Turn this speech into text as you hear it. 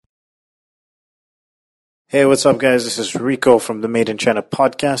Hey, what's up, guys? This is Rico from the Made in China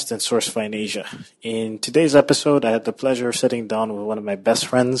podcast and Sourcefine Asia. In today's episode, I had the pleasure of sitting down with one of my best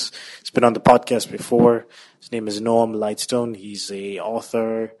friends. He's been on the podcast before. His name is Noam Lightstone. He's a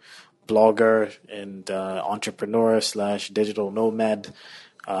author, blogger, and entrepreneur / digital nomad.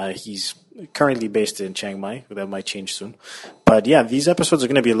 He's currently based in Chiang Mai. That might change soon. But yeah, these episodes are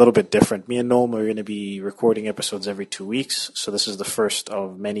going to be a little bit different. Me and Noam are going to be recording episodes every 2 weeks. So this is the first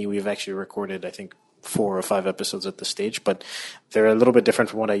of many. We've actually recorded, I think, 4 or 5 episodes at this stage, but they're a little bit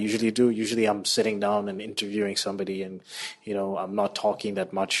different from what I usually do. Usually I'm sitting down and interviewing somebody and, I'm not talking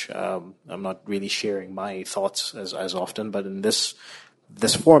that much. I'm not really sharing my thoughts as often, but in this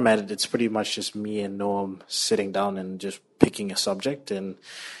format, it's pretty much just me and Noam sitting down and just picking a subject and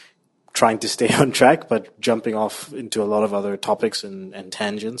trying to stay on track, but jumping off into a lot of other topics and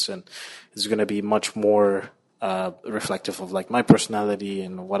tangents. And it's going to be much more reflective of like my personality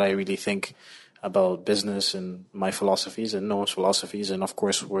and what I really think about business and my philosophies and Noah's philosophies. And of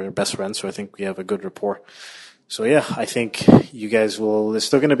course, we're best friends, so I think we have a good rapport. So yeah, I think you guys there's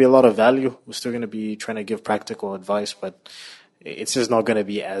still going to be a lot of value. We're still going to be trying to give practical advice, but it's just not going to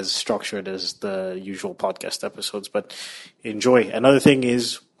be as structured as the usual podcast episodes, but enjoy. Another thing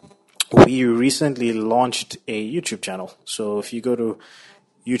is we recently launched a YouTube channel. So if you go to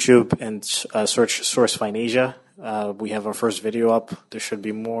YouTube and search Sourcefine Asia, we have our first video up. There should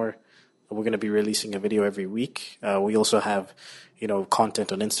be more. We're going to be releasing a video every week. We also have,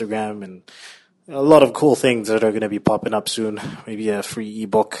 content on Instagram and a lot of cool things that are going to be popping up soon. Maybe a free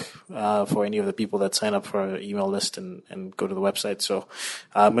ebook for any of the people that sign up for our email list and go to the website. So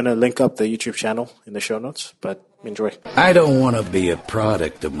I'm going to link up the YouTube channel in the show notes, but enjoy. I don't want to be a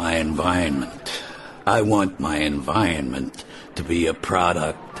product of my environment. I want my environment to be a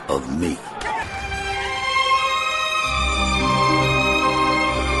product of me.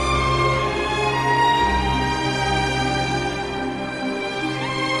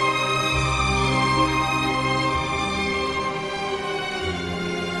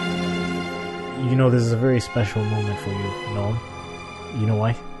 This is a very special moment for you, Noam. You know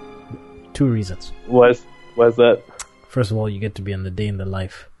why? 2 reasons. Why's that? First of all, you get to be on the day in the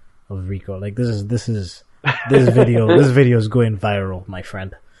life of Rico. Like this video is going viral, my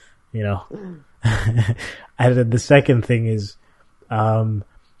friend. And the second thing is like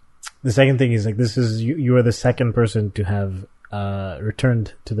you are the second person to have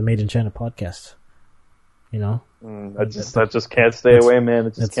returned to the Made in China podcast. I just can't stay away, man.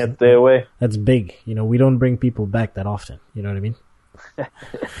 It just can't stay away. That's big. We don't bring people back that often. You know what I mean?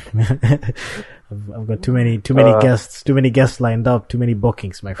 I've got too many guests lined up, too many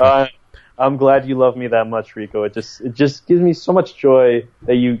bookings, my friend. I'm glad you love me that much, Rico. It just gives me so much joy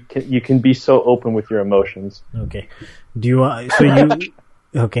that you can be so open with your emotions. Okay.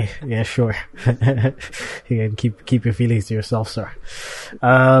 Okay, yeah, sure. You can keep your feelings to yourself, sir.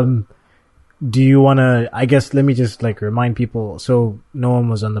 Do you want to, I guess, let me just remind people. So Noam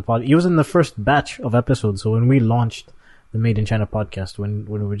was on the pod. He was in the first batch of episodes. So when we launched the Made in China podcast, when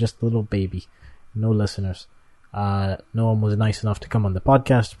we were just a little baby, no listeners, Noam was nice enough to come on the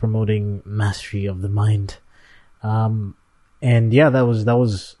podcast promoting mastery of the mind. And yeah, that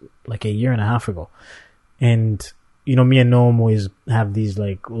was like a year and a half ago. And, me and Noam always have these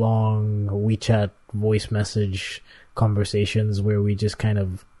long WeChat voice message conversations where we just kind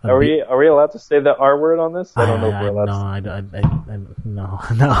of are we allowed to say the R word on this? I don't know if we're allowed no.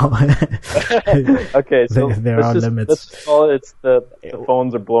 Okay, so there are limits. Let's call it the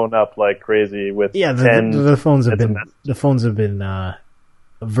phones are blown up like crazy with the phones have been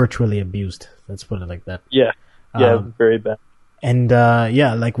virtually abused. Let's put it like that. Yeah, very bad. And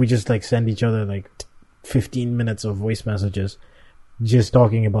we just send each other 15 minutes of voice messages, just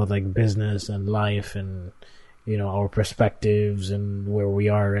talking about business and life and our perspectives and where we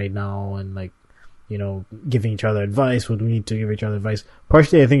are right now and giving each other advice, what we need to give each other advice.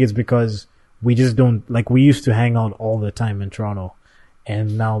 Partially, I think it's because we just don't, we used to hang out all the time in Toronto,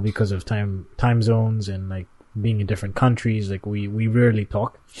 and now because of time zones and being in different countries, we rarely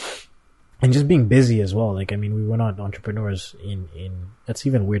talk. And just being busy as well. We were not entrepreneurs in that's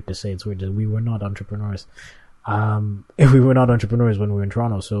even weird to say. It's weird that we were not entrepreneurs. We were not entrepreneurs when we were in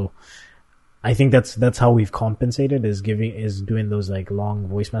Toronto, so I think that's how we've compensated is doing those long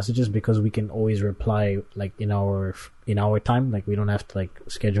voice messages, because we can always reply in our time. We don't have to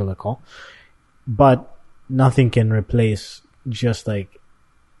schedule a call, but nothing can replace just having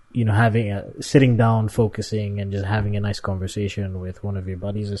sitting down, focusing, and just having a nice conversation with one of your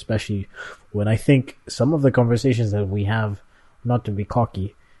buddies, especially when I think some of the conversations that we have, not to be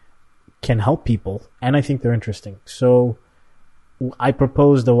cocky, can help people, and I think they're interesting. So I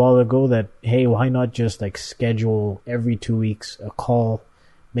proposed a while ago that, hey, why not just like schedule every 2 weeks a call?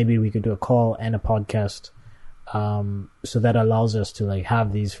 Maybe we could do a call and a podcast. So that allows us to like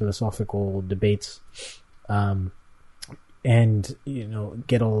have these philosophical debates, and, you know,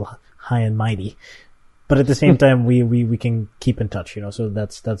 get all high and mighty. But at the same time, we can keep in touch, you know, so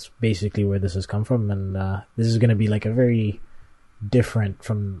that's basically where this has come from. And, this is going to be like very different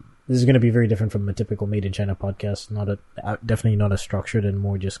from a typical Made in China podcast. Definitely not as structured, and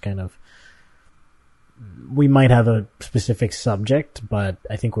more just kind of, we might have a specific subject, but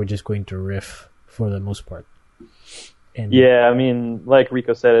I think we're just going to riff for the most part. And yeah, I mean, like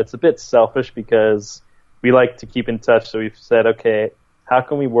Rico said, it's a bit selfish because we like to keep in touch. So we've said, okay, how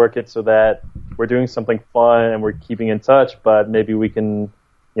can we work it so that we're doing something fun and we're keeping in touch, but maybe we can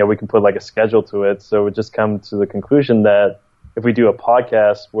put like a schedule to it. So we just come to the conclusion that if we do a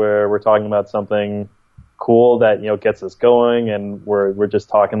podcast where we're talking about something cool that, you know, gets us going, and we're just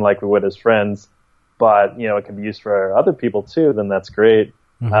talking like we would as friends, but, you know, it can be used for other people too, then that's great.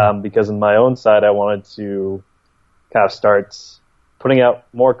 Mm-hmm. Because in my own side, I wanted to kind of start putting out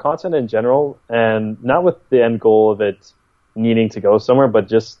more content in general, and not with the end goal of it needing to go somewhere, but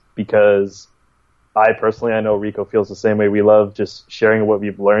just because I know Rico feels the same way. We love just sharing what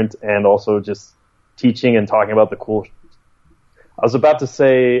we've learned, and also just teaching and talking about the cool. I was about to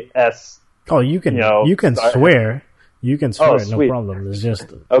say Oh, you can swear. You can swear, no problem. It's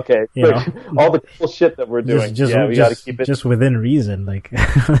just okay. All the cool shit that we're doing. We got to keep it just within reason, like.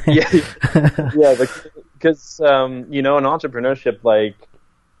 yeah, because you know, in entrepreneurship, like,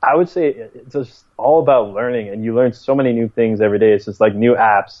 I would say it's just all about learning, and you learn so many new things every day. It's just like new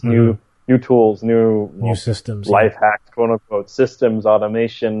apps, new tools, new systems, life hacks, quote unquote, systems,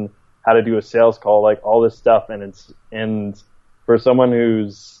 automation, how to do a sales call, like all this stuff, and for someone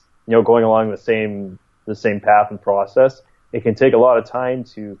who's, you know, going along the same path and process, it can take a lot of time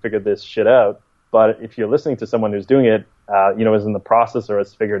to figure this shit out. But if you're listening to someone who's doing it, you know, is in the process or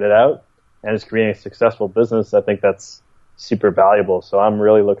has figured it out and is creating a successful business, I think that's super valuable. So I'm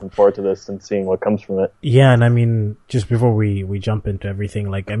really looking forward to this and seeing what comes from it. Yeah, and I mean, just before we jump into everything,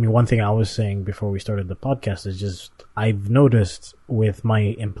 like, I mean, one thing I was saying before we started the podcast is just, I've noticed with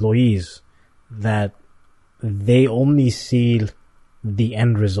my employees that they only see the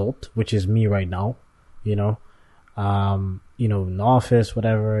end result, which is me right now, you know, in the office,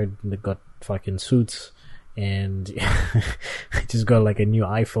 whatever, they got fucking suits, and I just got like a new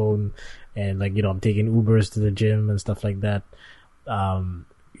iPhone, and like, you know, I'm taking Ubers to the gym and stuff like that. You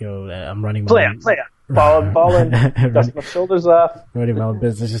know, I'm running my balling, dust my shoulders off, running my own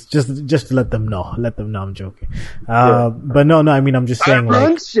business, just to let them know I'm joking. But no, I mean, I'm just saying, I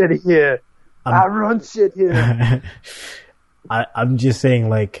run shit here. I'm just saying,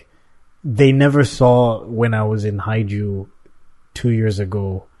 like, they never saw when I was in Haiju 2 years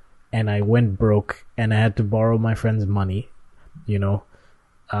ago and I went broke and I had to borrow my friend's money, you know.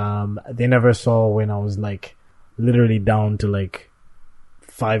 They never saw when I was like literally down to like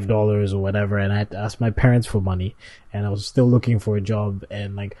 $5 or whatever, and I had to ask my parents for money, and I was still looking for a job.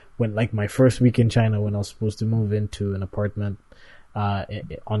 And like, when like my first week in China, when I was supposed to move into an apartment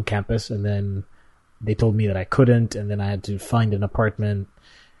on campus, and then they told me that I couldn't, and then I had to find an apartment,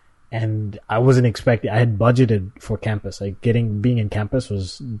 and I wasn't expecting, I had budgeted for campus, like being in campus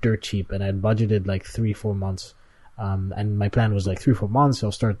was dirt cheap, and I had budgeted like 3-4 months. And my plan was like 3-4 months,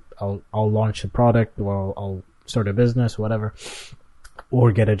 I'll launch a product, or I'll start a business, whatever,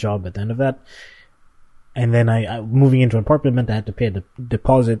 or get a job at the end of that. And then I moving into an apartment meant I had to pay a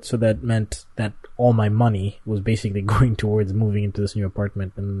deposit, so that meant that all my money was basically going towards moving into this new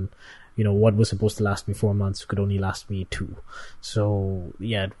apartment. And, you know, what was supposed to last me 4 months could only last me 2. So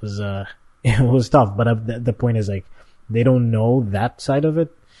yeah, it was tough. But the point is, like, they don't know that side of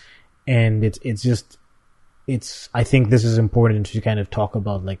it, and I think this is important to kind of talk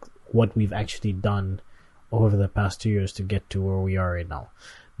about, like, what we've actually done over the past 2 years to get to where we are right now.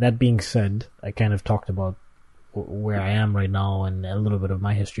 That being said, I kind of talked about where I am right now and a little bit of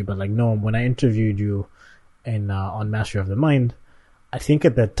my history, but like, no, when I interviewed you on Mastery of the Mind, I think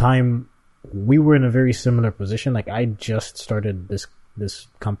at that time we were in a very similar position. Like, I just started this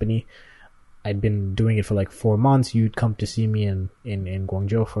company. I'd been doing it for like 4 months. You'd come to see me in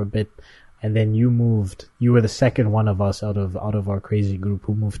Guangzhou for a bit, and then you moved. You were the second one of us out of our crazy group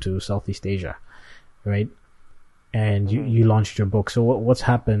who moved to Southeast Asia, right? And you launched your book. So what's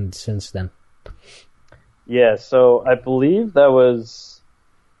happened since then? Yeah, so I believe that was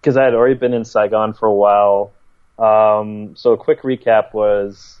because I had already been in Saigon for a while. So a quick recap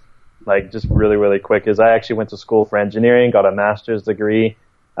was, like, just really, really quick, is I actually went to school for engineering, got a master's degree,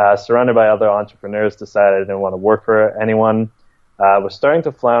 surrounded by other entrepreneurs, decided I didn't want to work for anyone. was starting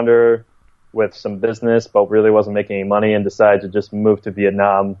to flounder with some business, but really wasn't making any money, and decided to just move to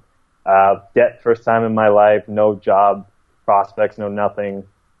Vietnam. Debt, first time in my life, no job prospects, no nothing.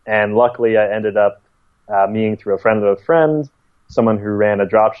 And luckily I ended up meeting through a friend of a friend, someone who ran a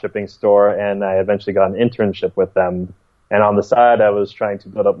drop shipping store, and I eventually got an internship with them. And on the side, I was trying to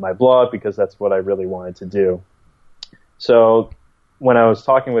build up my blog because that's what I really wanted to do. So when I was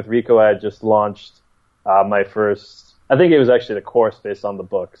talking with Rico, I had just launched my first, I think it was actually the course based on the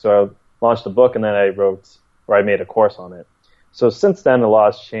book. So I launched the book, and then I made a course on it. So since then, a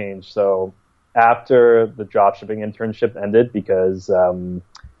lot has changed. So after the dropshipping internship ended, because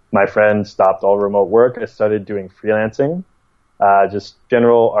my friend stopped all remote work, I started doing freelancing, just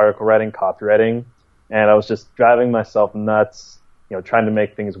general article writing, copywriting, and I was just driving myself nuts, trying to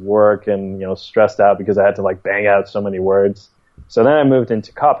make things work, and stressed out because I had to like bang out so many words. So then I moved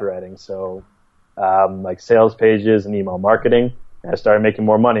into copywriting, so like sales pages and email marketing. And I started making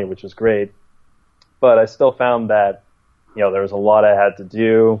more money, which was great, but I still found that there was a lot I had to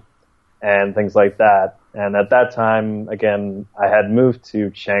do and things like that. And at that time, again, I had moved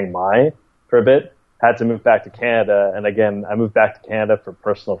to Chiang Mai for a bit, had to move back to Canada. And again, I moved back to Canada for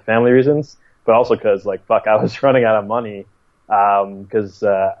personal family reasons, but also because I was running out of money, because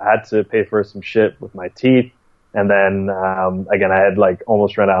I had to pay for some shit with my teeth. And then, again, I had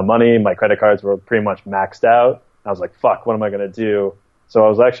almost run out of money. My credit cards were pretty much maxed out. I was like, fuck, what am I going to do? So I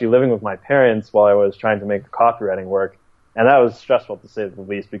was actually living with my parents while I was trying to make the copywriting work. And that was stressful, to say the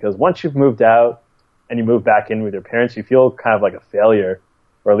least, because once you've moved out and you move back in with your parents, you feel kind of like a failure,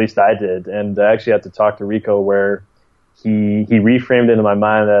 or at least I did. And I actually had to talk to Rico, where he reframed it in my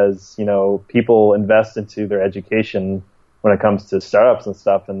mind as, people invest into their education when it comes to startups and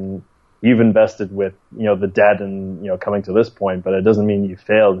stuff. And you've invested with, the debt and, coming to this point, but it doesn't mean you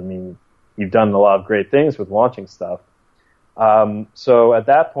failed. I mean, you've done a lot of great things with launching stuff. So at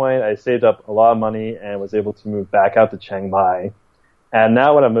that point, I saved up a lot of money and was able to move back out to Chiang Mai. And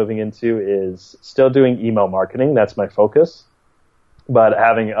now what I'm moving into is still doing email marketing. That's my focus, but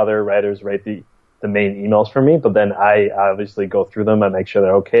having other writers write the main emails for me. But then I obviously go through them and make sure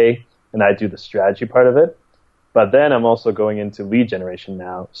they're okay, and I do the strategy part of it. But then I'm also going into lead generation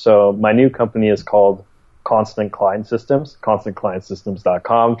now. So my new company is called Constant Client Systems,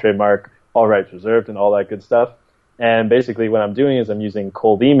 constantclientsystems.com, trademark, all rights reserved, and all that good stuff. And basically what I'm doing is I'm using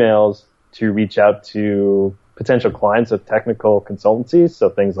cold emails to reach out to potential clients of technical consultancies, so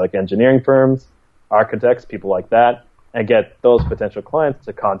things like engineering firms, architects, people like that, and get those potential clients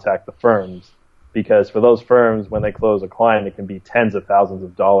to contact the firms. Because for those firms, when they close a client, it can be tens of thousands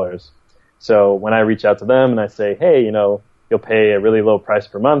of dollars. So when I reach out to them and I say, hey, you'll pay a really low price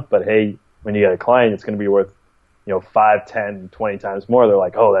per month, but hey, when you get a client, it's going to be worth, 5, 10, 20 times more. They're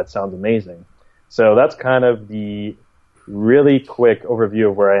like, oh, that sounds amazing. So that's kind of the really quick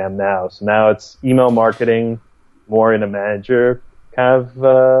overview of where I am now. So now it's email marketing, more in a manager kind of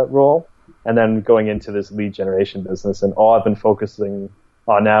role, and then going into this lead generation business. And all I've been focusing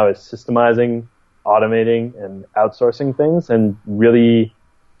on now is systemizing, automating, and outsourcing things, and really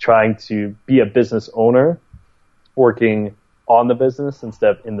trying to be a business owner, working on the business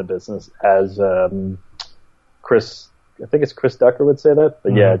instead of in the business, as I think it's Chris Ducker would say that,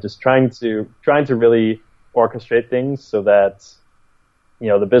 but yeah, just trying to really orchestrate things so that,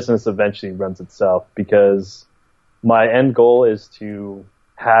 the business eventually runs itself, because my end goal is to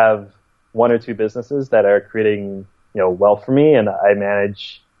have one or two businesses that are creating, wealth for me, and I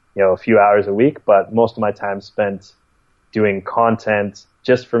manage, a few hours a week, but most of my time spent doing content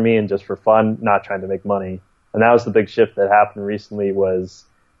just for me and just for fun, not trying to make money. And that was the big shift that happened recently, was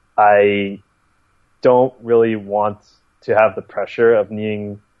I don't really want to have the pressure of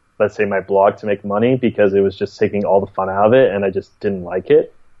needing, let's say, my blog to make money, because it was just taking all the fun out of it and I just didn't like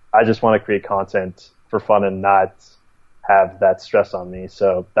it. I just want to create content for fun and not have that stress on me.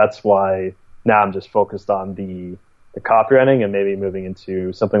 So that's why now I'm just focused on the copywriting and maybe moving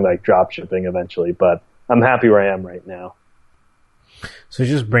into something like drop shipping eventually. But I'm happy where I am right now. So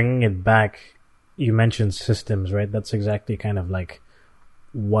just bringing it back, you mentioned systems, right? That's exactly kind of like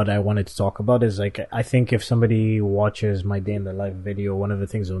what I wanted to talk about. Is like, I think if somebody watches my day in the life video, one of the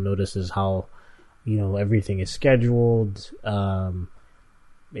things they'll notice is how, everything is scheduled.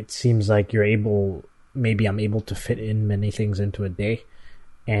 It seems like maybe I'm able to fit in many things into a day.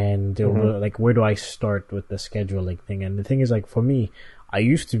 And like, where do I start with the scheduling thing? And the thing is, like, for me, I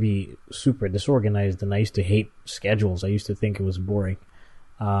used to be super disorganized and I used to hate schedules. I used to think it was boring.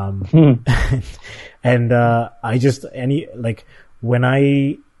 And when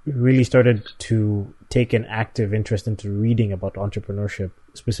I really started to take an active interest into reading about entrepreneurship,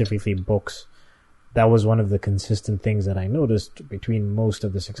 specifically books, that was one of the consistent things that I noticed between most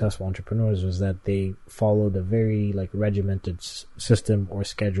of the successful entrepreneurs, was that they followed a very like regimented system or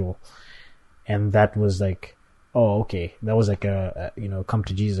schedule. And that was like, oh, okay. That was like a come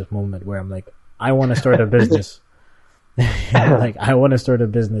to Jesus moment where I'm like, I want to start a business. Like, I want to start a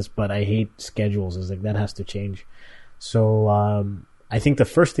business, but I hate schedules. It's like, that has to change. So, I think the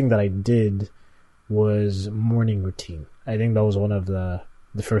first thing that I did was morning routine. I think that was one of the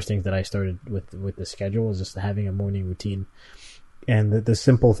first things that I started with the schedule, was just having a morning routine. And the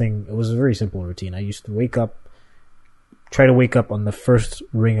simple thing, it was a very simple routine. I used to try to wake up on the first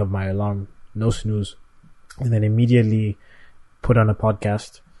ring of my alarm, no snooze, and then immediately put on a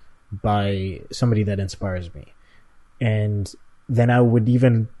podcast by somebody that inspires me. And then I would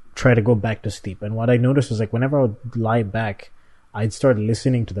even try to go back to sleep. And what I noticed was, like, whenever I would lie back, I'd start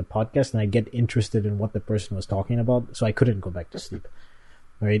listening to the podcast and I'd get interested in what the person was talking about. So I couldn't go back to sleep.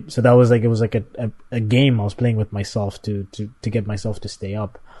 Right. So that was like, it was like a game I was playing with myself to get myself to stay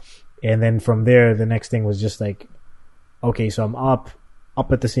up. And then from there, the next thing was just like, okay, so I'm up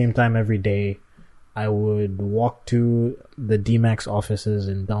at the same time every day. I would walk to the DMAX offices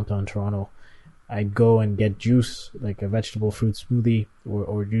in downtown Toronto. I'd go and get juice, like a vegetable fruit smoothie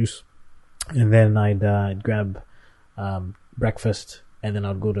or juice. And then I'd grab breakfast, and then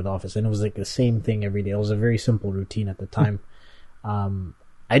I'd go to the office. And it was like the same thing every day. It was a very simple routine at the time.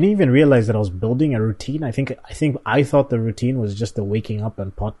 I didn't even realize that I was building a routine. I think I thought the routine was just the waking up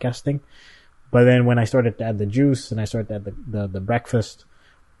and podcasting. But then when I started to add the juice and I started to add the breakfast,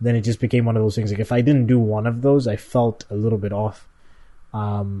 then it just became one of those things. Like, if I didn't do one of those, I felt a little bit off.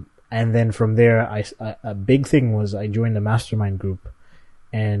 And then from there, a big thing was I joined the mastermind group,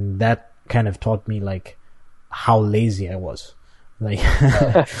 and that kind of taught me like how lazy I was. Like,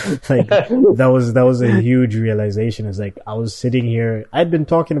 like that was a huge realization. It's like, I was sitting here, I'd been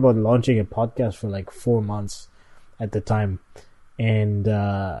talking about launching a podcast for like 4 months at the time, and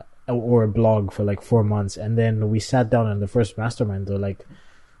or a blog for like 4 months. And then we sat down in the first mastermind. They're like,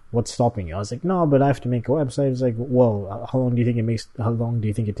 what's stopping you? I was like, no, but I have to make a website. It's like, well, how long do you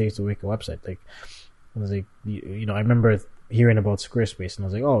think it takes to make a website? Like, I was like, I remember hearing about Squarespace, and I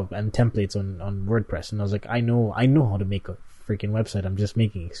was like, oh, and templates on WordPress. And I was like, I know how to make a freaking website. I'm just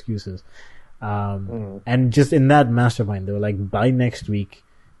making excuses. And just in that mastermind, they were like, by next week,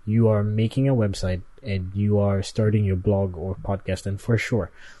 you are making a website and you are starting your blog or podcast. And for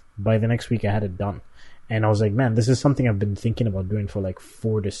sure, by the next week, I had it done. And I was like, man, this is something I've been thinking about doing for like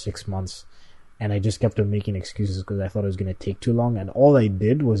 4 to 6 months. And I just kept on making excuses because I thought it was going to take too long. And all I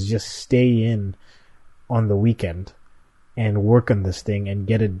did was just stay in on the weekend and work on this thing and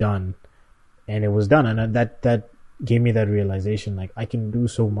get it done. And it was done. And that gave me that realization, like, I can do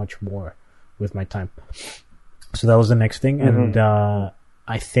so much more with my time. So that was the next thing. Mm-hmm. And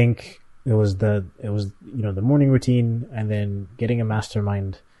I think it was the morning routine, and then getting a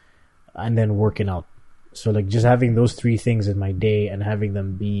mastermind, and then working out. So like, just having those 3 things in my day and having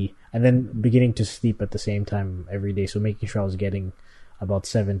them be, and then beginning to sleep at the same time every day. So making sure I was getting about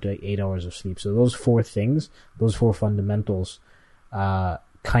 7 to 8 hours of sleep. So those 4 things, those 4 fundamentals,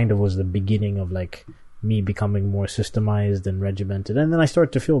 kind of was the beginning of like me becoming more systemized and regimented. And then I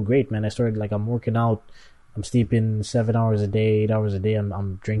started to feel great, man. I started like, I'm working out, I'm sleeping 7 hours a day, 8 hours a day.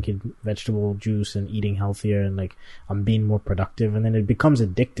 I'm drinking vegetable juice and eating healthier, and like, I'm being more productive. And then it becomes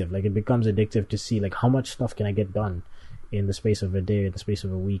addictive. Like, it becomes addictive to see like, how much stuff can I get done in the space of a day, in the space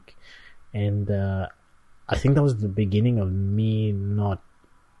of a week. And I think that was the beginning of me not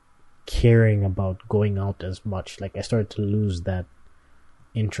caring about going out as much. Like, I started to lose that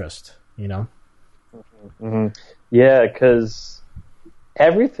interest, Mm-hmm. Yeah, because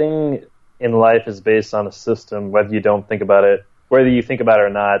everything in life is based on a system, whether you don't think about it, whether you think about it or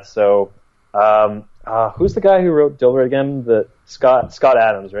not. So, who's the guy who wrote Dilbert again? Scott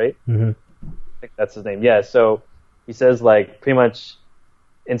Adams, right? Mm-hmm. I think that's his name. Yeah. So he says, like, pretty much,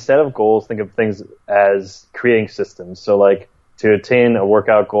 instead of goals, think of things as creating systems. So like, to attain a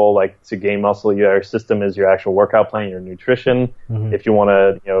workout goal, like to gain muscle, your system is your actual workout plan, your nutrition. Mm-hmm. If you want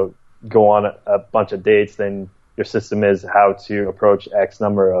to, go on a bunch of dates, then your system is how to approach X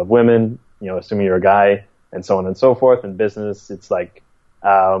number of women, assuming you're a guy, and so on and so forth. In business, it's like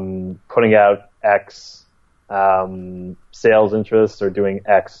putting out X sales interests or doing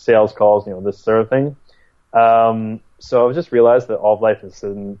X sales calls, this sort of thing. So I've just realized that all of life is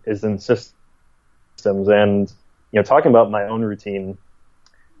in systems. And, talking about my own routine,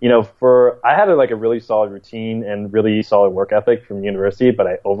 I had a really solid routine and really solid work ethic from university, but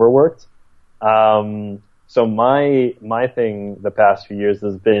I overworked. So my thing the past few years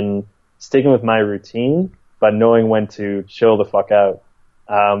has been sticking with my routine, but knowing when to chill the fuck out.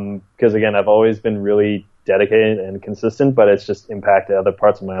 Because again, I've always been really dedicated and consistent, but it's just impacted other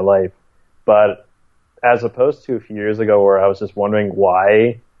parts of my life. But as opposed to a few years ago where I was just wondering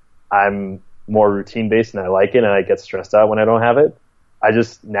why I'm more routine based and I like it and I get stressed out when I don't have it, I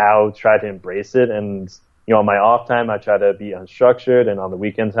just now try to embrace it. And, on my off time, I try to be unstructured and on the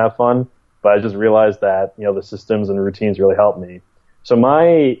weekends have fun. But I just realized that, the systems and routines really help me. So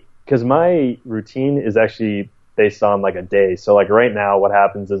because my routine is actually based on like a day. So like right now, what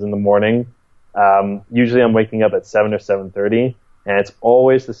happens is in the morning, usually I'm waking up at 7 or 7:30 and it's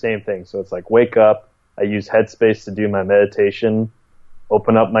always the same thing. So it's like wake up, I use Headspace to do my meditation,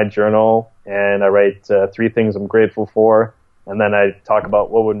 open up my journal, and I write 3 things I'm grateful for. And then I talk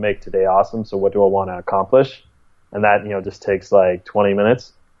about what would make today awesome. So what do I want to accomplish? And that, just takes like 20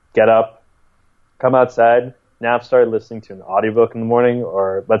 minutes. Get up, come outside. Now I've started listening to an audiobook in the morning,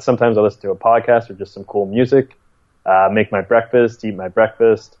 but sometimes I listen to a podcast or just some cool music, make my breakfast, eat my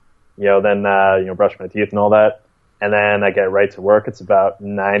breakfast, then brush my teeth and all that. And then I get right to work. It's about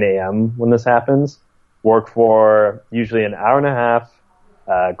 9 a.m. when this happens. Work for usually an hour and a half,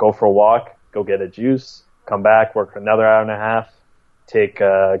 go for a walk, go get a juice, come back, work for another hour and a half, take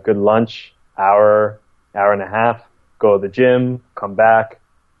a good lunch, hour and a half, go to the gym, come back,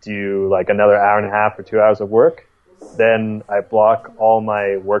 do like another hour and a half or 2 hours of work. Then I block all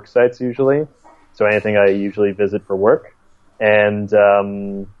my work sites usually, so anything I usually visit for work. And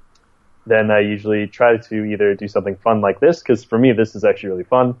then I usually try to either do something fun like this, because for me this is actually really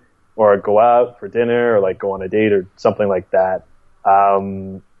fun, or go out for dinner or like go on a date or something like that.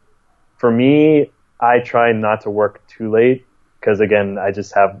 For me, I try not to work too late because, again, I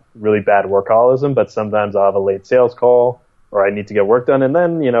just have really bad workaholism, but sometimes I'll have a late sales call or I need to get work done, and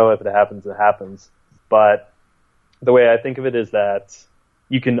then, if it happens, it happens. But the way I think of it is that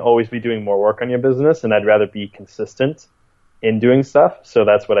you can always be doing more work on your business, and I'd rather be consistent in doing stuff, so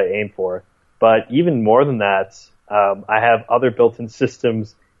that's what I aim for. But even more than that, I have other built-in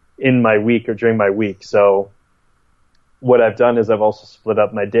systems in my week or during my week. So what I've done is I've also split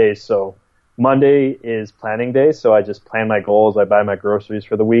up my days. So Monday is planning day, so I just plan my goals, I buy my groceries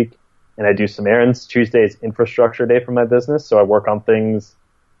for the week, and I do some errands. Tuesday is infrastructure day for my business, so I work on things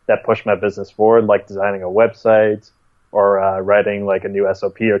that push my business forward, like designing a website or writing like a new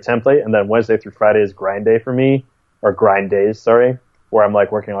SOP or template. And then Wednesday through Friday is grind day for me, or grind days, sorry, where I'm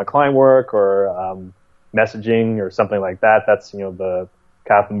like working on client work or messaging or something like that. That's, the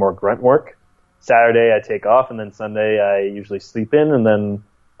kind of the more grunt work. Saturday I take off, and then Sunday I usually sleep in, and then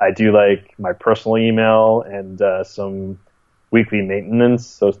I do like my personal email and some weekly maintenance.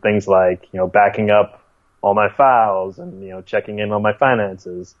 So things like, backing up all my files and, checking in on my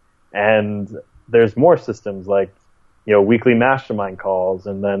finances. And there's more systems like, weekly mastermind calls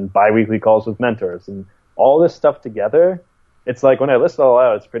and then bi-weekly calls with mentors and all this stuff together. It's like when I list it all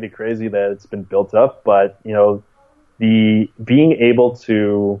out, it's pretty crazy that it's been built up. But, the being able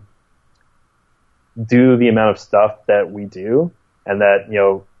to do the amount of stuff that we do, and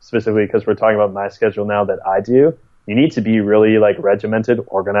that, specifically because we're talking about my schedule now that I do, you need to be really like regimented,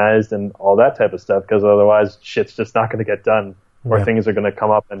 organized, and all that type of stuff, because otherwise shit's just not going to get done, or things are going to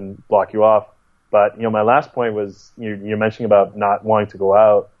come up and block you off. But, my last point was you're mentioning about not wanting to go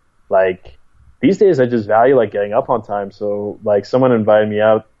out. Like these days I just value like getting up on time. So like someone invited me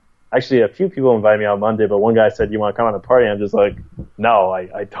out. Actually, a few people invited me out Monday, but one guy said, "You want to come on a party?" I'm just like, no,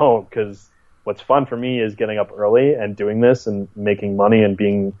 I don't, because what's fun for me is getting up early and doing this and making money and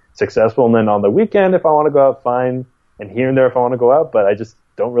being successful. And then on the weekend, if I want to go out, fine. And here and there if I want to go out, but I just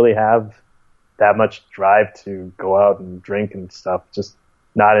don't really have that much drive to go out and drink and stuff. Just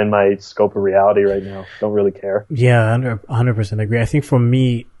not in my scope of reality right now. Don't really care. Yeah, 100% agree. I think for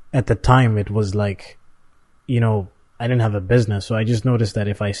me at the time, it was like, I didn't have a business. So I just noticed that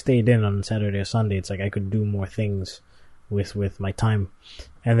if I stayed in on Saturday or Sunday, it's like I could do more things with my time.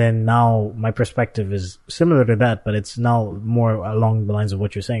 And then now my perspective is similar to that, but it's now more along the lines of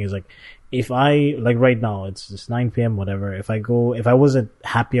what you're saying. Is like, if I, like right now, it's 9 p.m., whatever. If I was at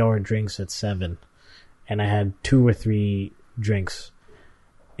happy hour drinks at 7 and I had 2 or 3 drinks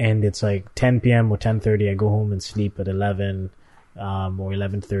and it's like 10 p.m. or 10:30, I go home and sleep at 11, or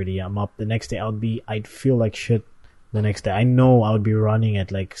 11:30. I'm up the next day. I'd feel like shit the next day. I know I would be running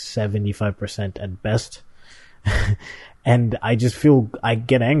at like 75% at best. And I just I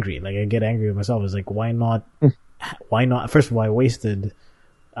get angry. Like I get angry with myself. It's like, why not? First of all, I wasted,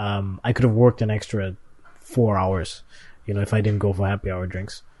 I could have worked an extra 4 hours, if I didn't go for happy hour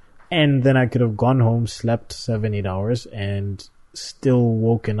drinks. And then I could have gone home, slept 7-8 hours and still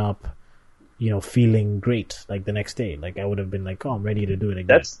woken up, feeling great. Like the next day, like I would have been like, oh, I'm ready to do it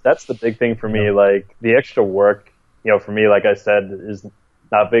again. That's the big thing for me. Like the extra work, for me, like I said, is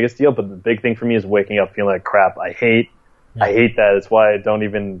not the biggest deal, but the big thing for me is waking up feeling like crap. I hate that. It's why I don't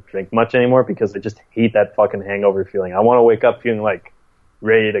even drink much anymore, because I just hate that fucking hangover feeling. I want to wake up feeling like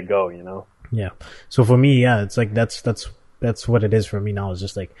ready to go, you know? Yeah. So for me, yeah, it's like that's what it is for me now. It's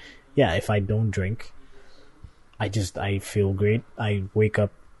just like, yeah, if I don't drink, I feel great. I wake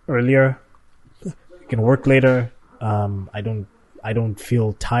up earlier, I can work later. I don't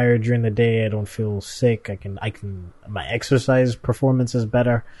feel tired during the day. I don't feel sick. My exercise performance is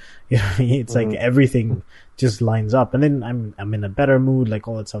better. You know what I mean? It's like everything just lines up, and then I'm in a better mood, like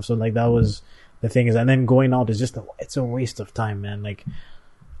all that stuff. So like that was the thing is, and then going out is just it's a waste of time, man. Like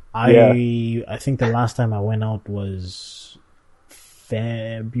I think the last time I went out was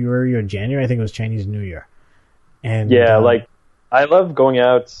February or January. I think it was Chinese New Year. And like I love going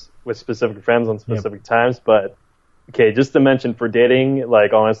out with specific friends on specific times, but okay, just to mention for dating,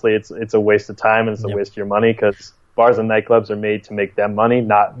 like honestly, it's a waste of time and it's a waste of your money, because bars and nightclubs are made to make them money,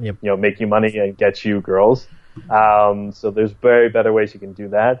 not make you money and get you girls. So there's very better ways you can do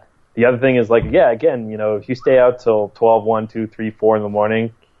that. The other thing is like, again, if you stay out till 12, 1, 2, 3, 4 in the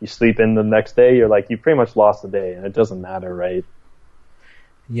morning, you sleep in the next day, you're like, you pretty much lost the day, and it doesn't matter, right?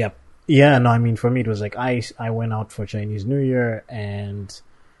 Yep. Yeah, no, I mean, for me, it was like, I went out for Chinese New Year, and,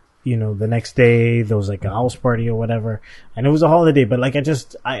 the next day, there was like a house party or whatever, and it was a holiday, but like, I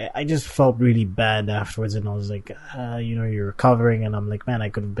just felt really bad afterwards, and I was like, you're recovering, and I'm like, man, I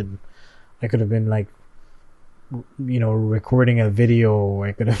could have been like, recording a video, or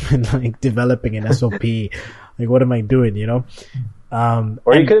I could have been like developing an SOP. Like, what am I doing, or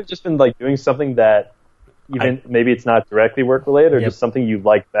you could have just been like doing something that maybe it's not directly work related, or just something you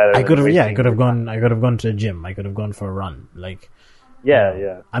like better. I could have gone to the gym. I could have gone for a run. Like,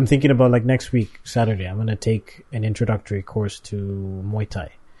 I'm thinking about like next week, Saturday, I'm going to take an introductory course to Muay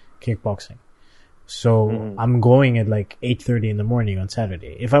Thai, kickboxing. So I'm going at like 8:30 in the morning on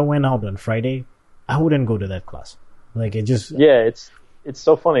Saturday. If I went out on Friday, I wouldn't go to that class. Like, it just... Yeah, it's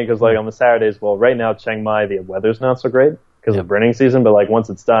so funny because like on the Saturdays, well, right now Chiang Mai, the weather's not so great because of burning season, but like once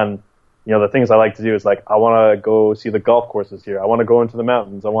it's done, the things I like to do is like, I want to go see the golf courses here. I want to go into the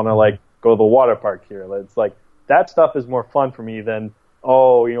mountains. I want to like go to the water park here. It's like, that stuff is more fun for me than, I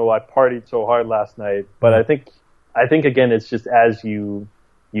partied so hard last night. But I think again, it's just as you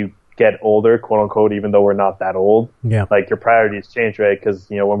get older, quote unquote, even though we're not that old, like your priorities change, right? Because,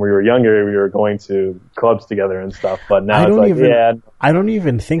 when we were younger, we were going to clubs together and stuff. But now I don't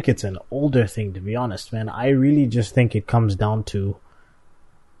even think it's an older thing, to be honest, man. I really just think it comes down to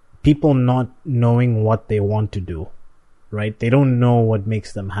people not knowing what they want to do, right? They don't know what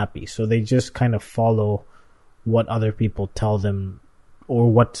makes them happy. So they just kind of follow what other people tell them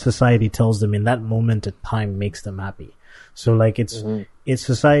or what society tells them in that moment of time makes them happy. So like it's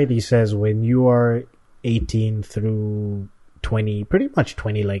society says when you are 18 through 20, pretty much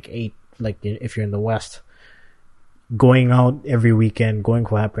 20, like 8, like if you're in the West, going out every weekend, going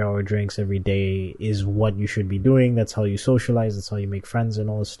for happy hour drinks every day is what you should be doing. That's how you socialize. That's how you make friends and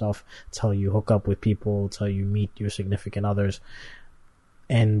all this stuff. It's how you hook up with people. It's how you meet your significant others.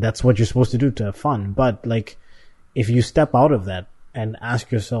 And that's what you're supposed to do to have fun. But like, if you step out of that and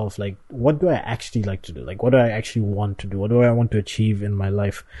ask yourself, like, what do I actually like to do? Like, what do I actually want to do? What do I want to achieve in my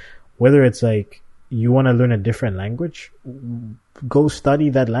life? Whether it's like, you want to learn a different language, go study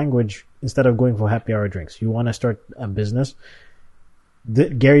that language instead of going for happy hour drinks. You want to start a business.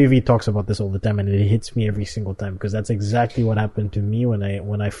 Gary Vee talks about this all the time, and it hits me every single time because that's exactly what happened to me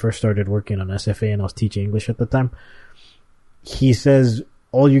when I first started working on SFA and I was teaching English at the time. He says,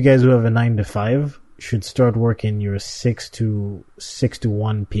 all you guys who have a 9 to 5 should start working your 6 to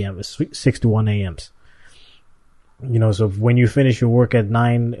 1 p.m., 6 to 1 a.m.s. So when you finish your work at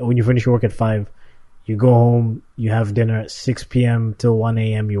 9, when you finish your work at 5, you go home, you have dinner at 6 p.m. till 1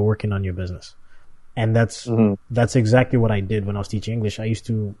 a.m., you're working on your business. And that's exactly what I did when I was teaching English. I used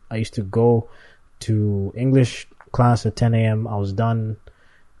to go to English class at 10 a.m. I was done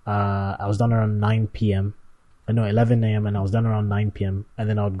around 9 p.m. 11 a.m. and I was done around 9 p.m. And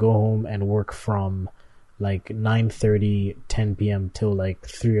then I would go home and work from like 9:30, 10 p.m. till like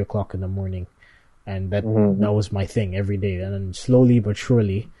 3 o'clock in the morning. And that was my thing every day. And then slowly but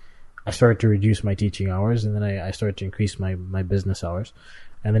surely, I started to reduce my teaching hours, and then I started to increase my business hours.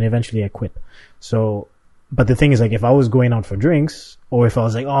 And then eventually I quit. So, but the thing is, like, if I was going out for drinks, or if I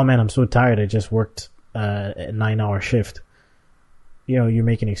was like, oh man, I'm so tired, I just worked a 9-hour shift, you're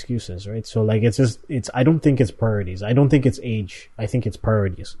making excuses, right? So like, I don't think it's priorities. I don't think it's age. I think it's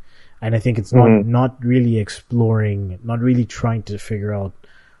priorities. And I think it's not really exploring, not really trying to figure out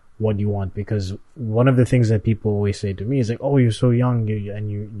what you want. Because one of the things that people always say to me is like, oh, you're so young and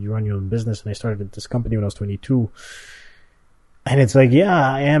you run your own business. And I started this company when I was 22. And it's like, yeah,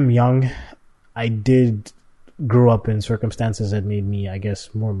 I am young. I did grow up in circumstances that made me, I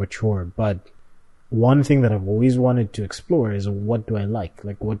guess, more mature. But one thing that I've always wanted to explore is, what do I like?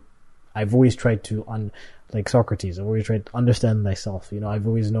 Like, what I've always tried to, like Socrates, I've always tried to understand myself. I've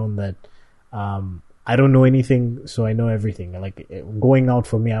always known that I don't know anything, so I know everything. Like, going out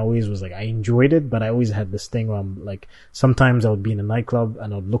for me, I always was like, I enjoyed it, but I always had this thing where I'm like, sometimes I would be in a nightclub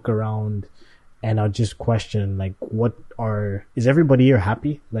and I'd look around and I'd just question, like, is everybody here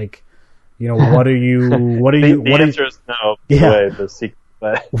happy? Like, what are you, the answer is no. Yeah. The secret,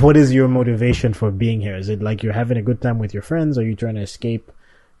 but what is your motivation for being here? Is it like you're having a good time with your friends? Are you trying to escape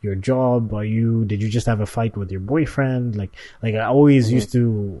your job? Did you just have a fight with your boyfriend? Like I always used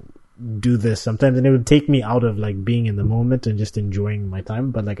to do this sometimes, and it would take me out of like being in the moment and just enjoying my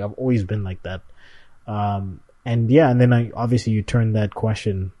time. But like, I've always been like that. And then obviously you turn that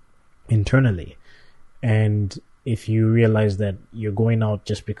question internally, and if you realize that you're going out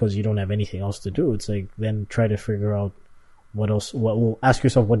just because you don't have anything else to do, it's like, then try to figure out ask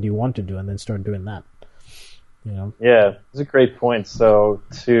yourself, what do you want to do, and then start doing that. Yeah, it's a great point. So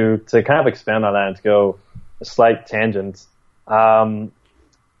to kind of expand on that and to go a slight tangent,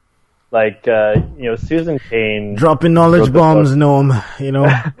 Susan Cain dropping knowledge bombs, Noam.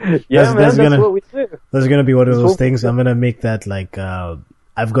 Yeah, that's what we do. That's gonna be one of those things. I'm gonna make that like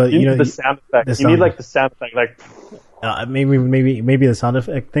I've got the sound effect. You need like the sound effect, like maybe the sound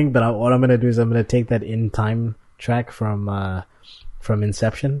effect thing. But what I'm gonna do is I'm gonna take that In Time track from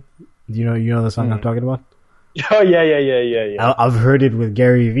Inception. You know the song I'm talking about? Oh yeah. I've heard it with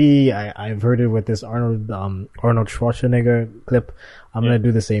Gary Vee. I've heard it with this Arnold Schwarzenegger clip. I'm gonna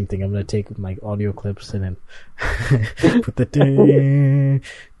do the same thing. I'm gonna take my audio clips and then put the.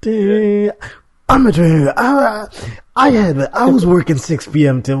 I'm a dreamer. I was working 6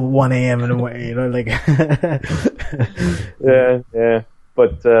 p.m. till 1 a.m. and like. Yeah.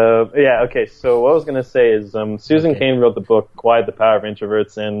 But okay. So what I was gonna say is, Susan Cain wrote the book "Quiet: The Power of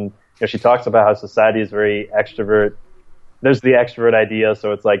Introverts," and she talks about how society is very extrovert. There's the extrovert idea,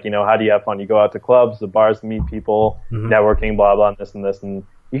 so it's like, how do you have fun? You go out to clubs, the bars to meet people, networking, blah, blah, and this and this. And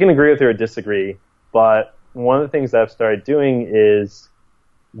you can agree with her or disagree, but one of the things that I've started doing is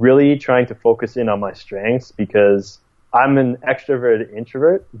really trying to focus in on my strengths, because I'm an extroverted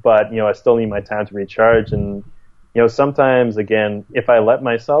introvert, but, I still need my time to recharge. And, sometimes, again, if I let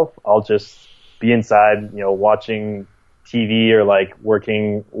myself, I'll just be inside, watching TV or like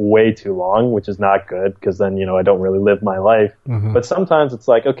working way too long, which is not good, because then, I don't really live my life. But sometimes it's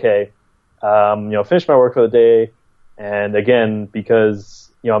like, okay, finish my work for the day. And again,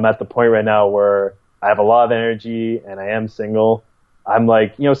 because, I'm at the point right now where I have a lot of energy and I am single, I'm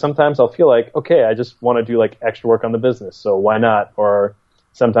like, sometimes I'll feel like, okay, I just want to do like extra work on the business, so why not? Or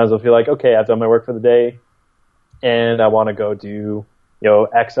sometimes I'll feel like, okay, I've done my work for the day and I want to go do,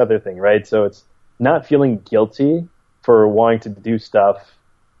 X other thing, right? So it's not feeling guilty for wanting to do stuff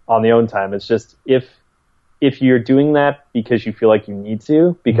on the own time. It's just, if you're doing that because you feel like you need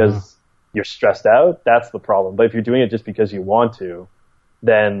to, because you're stressed out, that's the problem. But if you're doing it just because you want to,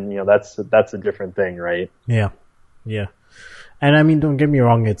 then, that's a different thing, right? Yeah. And I mean, don't get me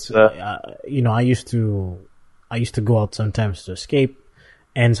wrong. It's, I used to go out sometimes to escape,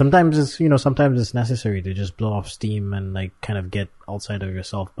 and sometimes it's necessary to just blow off steam and like kind of get outside of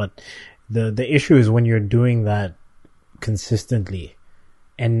yourself. But the issue is when you're doing that consistently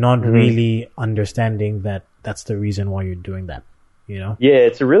and not really understanding that that's the reason why you're doing that, Yeah,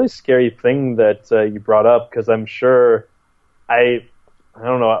 it's a really scary thing that you brought up, because I'm sure I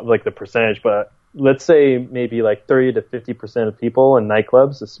don't know like the percentage, but let's say maybe like 30 to 50% of people in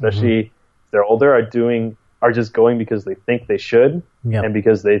nightclubs, especially if they're older, are just going because they think they should, and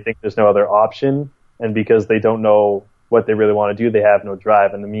because they think there's no other option, and because they don't know what they really want to do. They have no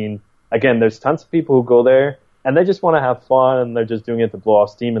drive. And I mean, again, there's tons of people who go there and they just want to have fun, and they're just doing it to blow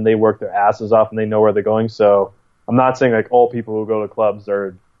off steam, and they work their asses off, and they know where they're going. So I'm not saying like all people who go to clubs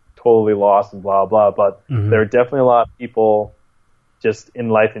are totally lost and blah, blah, but there are definitely a lot of people just in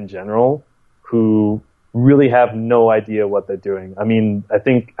life in general who really have no idea what they're doing. I mean, I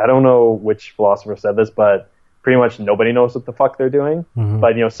don't know which philosopher said this, but pretty much nobody knows what the fuck they're doing.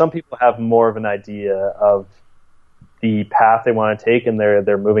 But, some people have more of an idea of the path they want to take, and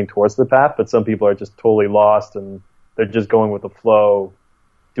they're moving towards the path, but some people are just totally lost, and they're just going with the flow,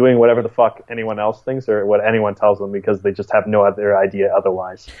 doing whatever the fuck anyone else thinks or what anyone tells them, because they just have no other idea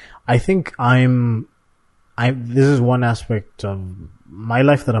otherwise. I think this is one aspect of my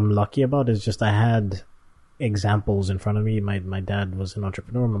life that I'm lucky about, is just I had examples in front of me. My dad was an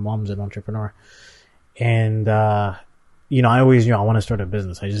entrepreneur, my mom's an entrepreneur, and I always knew I want to start a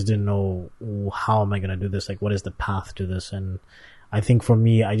business. I just didn't know how am I going to do this? Like, what is the path to this? And I think for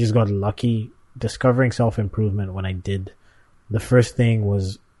me, I just got lucky discovering self-improvement when I did. The first thing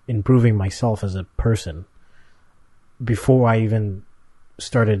was improving myself as a person before I even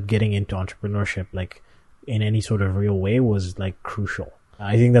started getting into entrepreneurship, like in any sort of real way, was like crucial.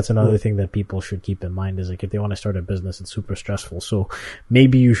 I think that's another thing that people should keep in mind is like if they want to start a business, it's super stressful. So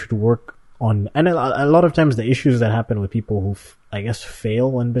maybe you should work on, and a lot of times the issues that happen with people who I guess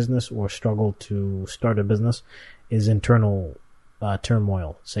fail in business or struggle to start a business is internal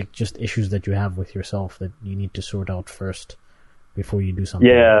turmoil. It's like just issues that you have with yourself that you need to sort out first before you do something.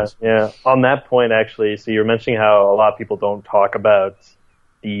 Yeah. On that point, actually, so you're mentioning how a lot of people don't talk about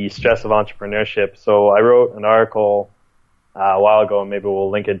the stress of entrepreneurship. So I wrote an article a while ago, and maybe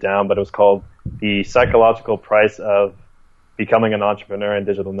we'll link it down, but it was called The Psychological Price of Becoming an Entrepreneur and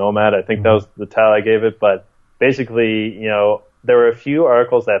Digital Nomad. I think that was the title I gave it, but basically, there were a few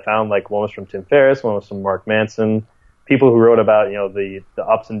articles that I found, like one was from Tim Ferriss, one was from Mark Manson, people who wrote about, the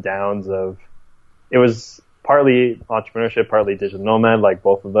ups and downs of, it was partly entrepreneurship, partly digital nomad, like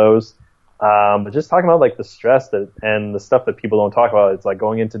both of those. But just talking about like the stress and the stuff that people don't talk about, it's like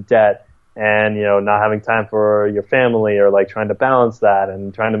going into debt and, not having time for your family or like trying to balance that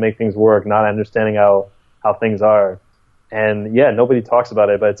and trying to make things work, not understanding how things are. And yeah, nobody talks about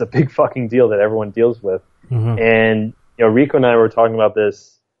it, but it's a big fucking deal that everyone deals with. Mm-hmm. And, Rico and I were talking about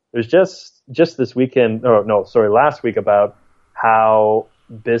this. There's just this weekend, last week, about how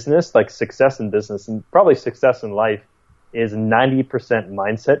business, like success in business and probably success in life, is 90%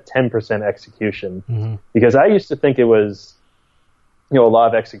 mindset, 10% execution. Mm-hmm. Because I used to think it was, a lot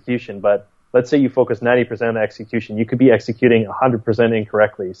of execution, but let's say you focus 90% on execution, you could be executing 100%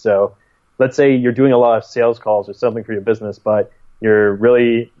 incorrectly. So let's say you're doing a lot of sales calls or something for your business, but you're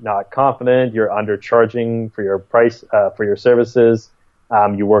really not confident, you're undercharging for your price, for your services,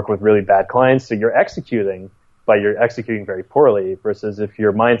 you work with really bad clients, so you're executing, but you're executing very poorly, versus if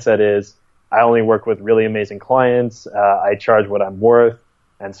your mindset is, I only work with really amazing clients, I charge what I'm worth,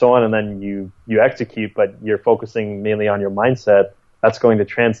 and so on, and then you execute, but you're focusing mainly on your mindset, that's going to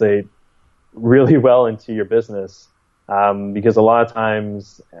translate really well into your business. Because a lot of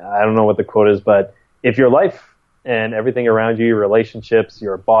times, I don't know what the quote is, but if your life and everything around you, your relationships,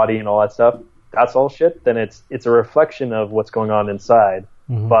 your body and all that stuff, that's all shit, then it's a reflection of what's going on inside.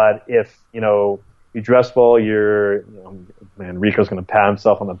 Mm-hmm. But if, you dress well, man, Rico's going to pat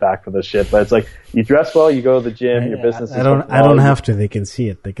himself on the back for this shit, but it's like, you dress well, you go to the gym, your business is going well. I don't have to, they can see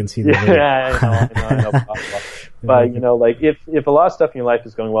it. They can see the video. Yeah, I know. But, like, if a lot of stuff in your life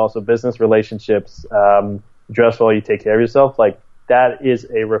is going well, so business, relationships, dress well, you take care of yourself, like, that is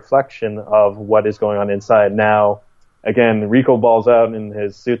a reflection of what is going on inside. Now, again, Rico balls out in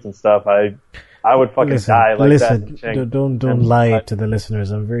his suits and stuff. I would fucking die like that. Don't lie to the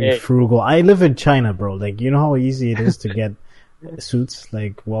listeners. I'm very frugal. I live in China, bro. Like, you know how easy it is to get suits,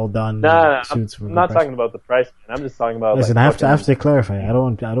 like well done suits. I'm not talking about the price, man. I'm just talking about. Listen, I have to clarify. I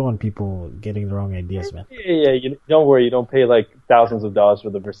don't want people getting the wrong ideas, man. Yeah. Don't worry. You don't pay like thousands of dollars for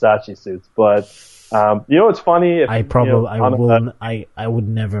the Versace suits, but what's funny? I would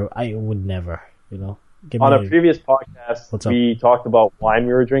never. On a previous podcast, we talked about wine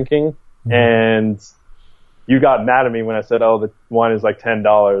we were drinking. Mm-hmm. And you got mad at me when I said, "Oh, the wine is like $10."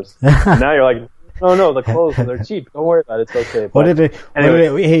 Now you're like, "No, the clothes they're cheap. Don't worry about it. It's okay." But,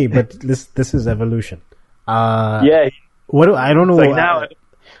 hey, but this is evolution. Yeah. I don't know. Like now,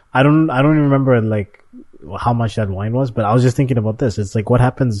 I don't even remember like how much that wine was, but I was just thinking about this. It's like what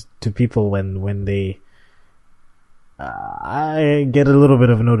happens to people when they I get a little bit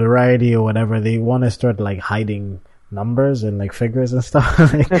of notoriety or whatever. They want to start like hiding numbers and like figures and stuff.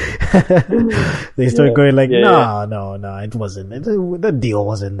 They start going like, no, it wasn't. The deal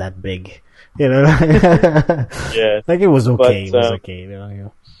wasn't that big, Yeah, like it was okay. It was okay.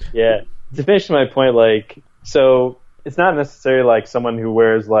 Yeah. To finish my point, like, so it's not necessarily like someone who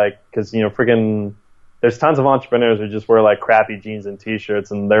wears like, because freaking, there's tons of entrepreneurs who just wear like crappy jeans and t-shirts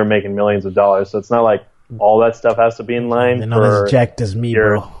and they're making millions of dollars. So it's not like all that stuff has to be in line. They're not as jacked as me,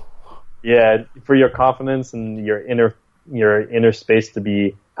 bro. Yeah, for your confidence and your inner space to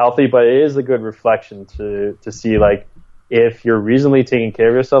be healthy, but it is a good reflection to see, like, if you're reasonably taking care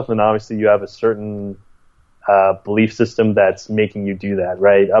of yourself, then obviously you have a certain belief system that's making you do that,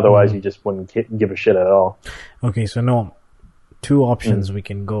 right? Otherwise, you just wouldn't give a shit at all. Okay, so Noam, two options we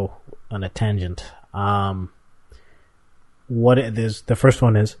can go on a tangent. The first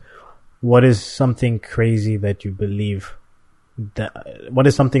one is, what is something crazy that you believe? What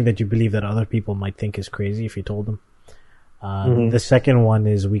is something that you believe that other people might think is crazy if you told them? The second one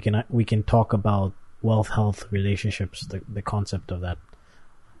is we can talk about wealth, health, relationships, the concept of that?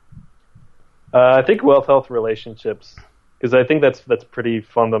 I think wealth, health, relationships, because I think that's pretty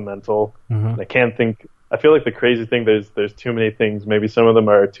fundamental. Mm-hmm. I feel like the crazy thing, there's too many things. Maybe some of them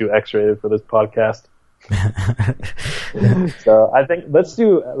are too X-rated for this podcast. So I think let's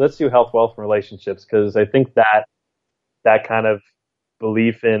do health, wealth, and relationships, because I think that kind of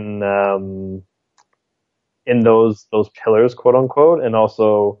belief in those pillars, quote unquote, and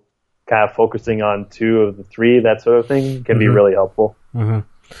also kind of focusing on two of the three, that sort of thing, can be really helpful. Mm-hmm.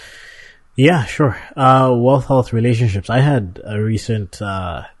 Yeah, sure. Wealth, health, relationships. I had a recent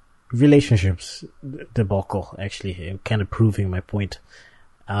relationships debacle, actually, kind of proving my point.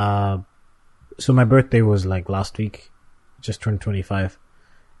 So my birthday was like last week, just turned 25,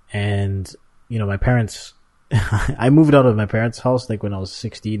 and my parents. I moved out of my parents' house like when I was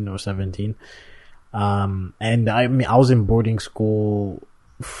 16 or 17. And I was in boarding school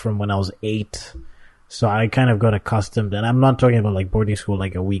from when I was 8. So I kind of got accustomed, and I'm not talking about like boarding school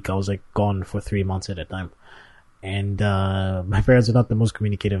like a week. I was like gone for 3 months at a time. And, my parents are not the most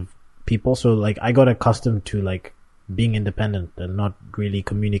communicative people. So like I got accustomed to like being independent and not really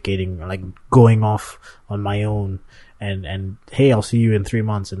communicating, like going off on my own and hey, I'll see you in 3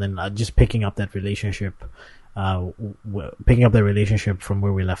 months. And then just picking up that relationship from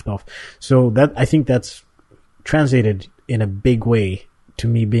where we left off. So that, I think that's translated in a big way to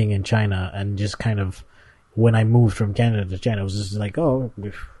me being in China, and just kind of when I moved from Canada to China, it was just like, oh,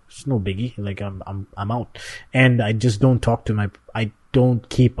 it's no biggie. Like I'm out, and I just don't I don't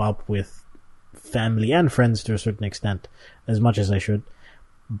keep up with family and friends to a certain extent as much as I should.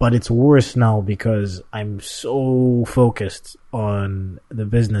 But it's worse now because I'm so focused on the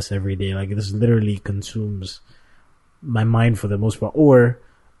business every day. Like this literally consumes my mind for the most part. Or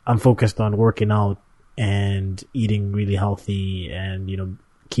I'm focused on working out and eating really healthy and,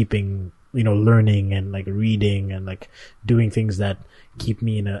 keeping, learning and like reading and like doing things that keep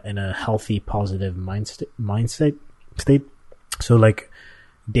me in a healthy, positive mindset state. So like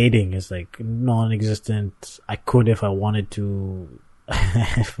dating is like non-existent. I could if I wanted to.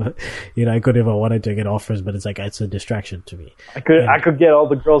 I could if I wanted to get offers, but it's like it's a distraction to me. I could get all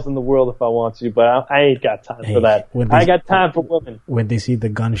the girls in the world if I want to, but I ain't got time for that. I got time for women. When they see the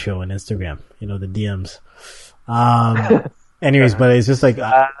gun show on Instagram, the DMs. Anyways, but it's just like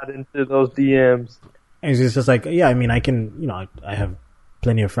into those DMs. It's just like, yeah, I mean, I can, I have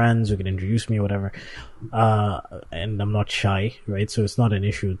plenty of friends who can introduce me or whatever, and I'm not shy, right? So it's not an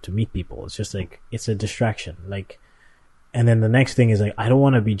issue to meet people. It's just like it's a distraction, like. And then the next thing is like, I don't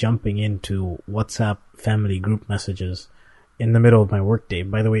want to be jumping into WhatsApp family group messages in the middle of my workday.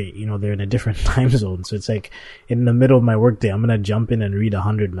 By the way, they're in a different time zone. So it's like in the middle of my workday, I'm going to jump in and read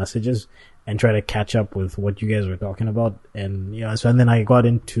 100 messages and try to catch up with what you guys were talking about. And, and then I got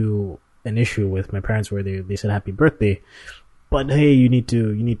into an issue with my parents where they said happy birthday, but hey, you need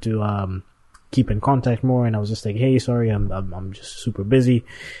to keep in contact more. And I was just like, hey, sorry, I'm just super busy.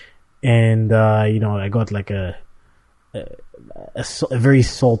 And, I got like a very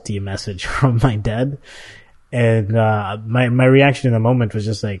salty message from my dad, and my reaction in the moment was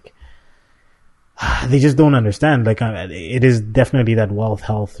just like, they just don't understand. Like it is definitely that wealth,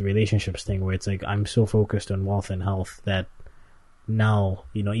 health, relationships thing where it's like I'm so focused on wealth and health that now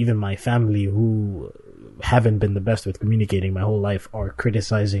even my family, who haven't been the best with communicating my whole life, are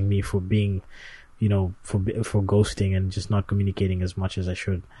criticizing me for being for ghosting and just not communicating as much as I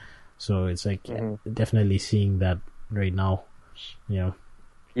should. So it's like definitely seeing that right now,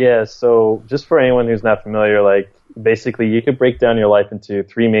 Yeah, so just for anyone who's not familiar, like basically you could break down your life into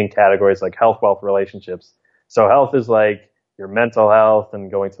three main categories, like health, wealth, relationships. So health is like your mental health and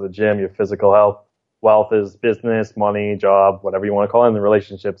going to the gym, your physical health. Wealth is business, money, job, whatever you want to call it. And the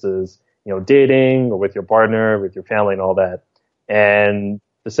relationships is, dating or with your partner, with your family and all that. And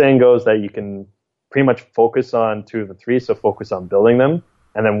the saying goes that you can pretty much focus on two of the three, so focus on building them.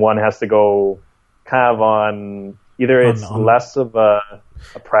 And then one has to go kind of on either it's less of a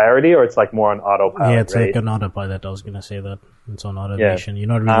priority or it's like more on autopilot. Yeah, it's right? like an autopilot. I was going to say that. It's on automation. Yeah.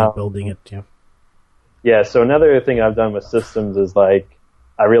 You're not really building it. Yeah. Yeah, so another thing I've done with systems is like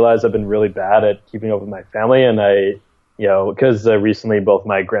I realize I've been really bad at keeping up with my family, and because recently both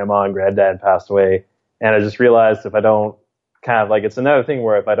my grandma and granddad passed away, and I just realized if I don't it's another thing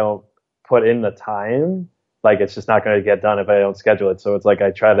where if I don't put in the time, like it's just not going to get done if I don't schedule it. So it's like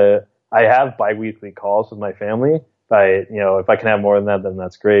I have biweekly calls with my family. If I can have more than that, then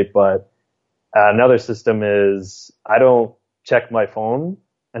that's great. But another system is I don't check my phone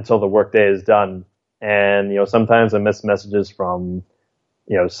until the workday is done. And, sometimes I miss messages from,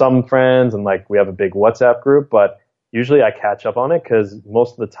 some friends, and like we have a big WhatsApp group, but usually I catch up on it because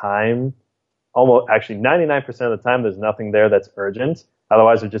most of the time almost actually 99% of the time, there's nothing there that's urgent.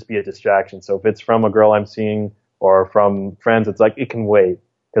 Otherwise, it'd just be a distraction. So if it's from a girl I'm seeing or from friends, it's like, it can wait,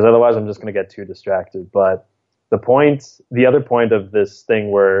 because otherwise I'm just going to get too distracted. But the other point of this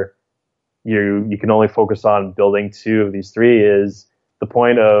thing where you can only focus on building two of these three is the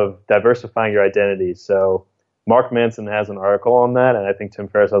point of diversifying your identity. So Mark Manson has an article on that, and I think Tim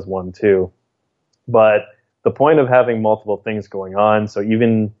Ferriss has one too. But the point of having multiple things going on, so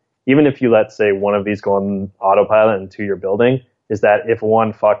even if you, let's say, one of these go on autopilot and two you're building, is that if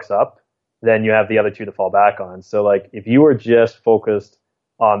one fucks up, then you have the other two to fall back on. So like if you were just focused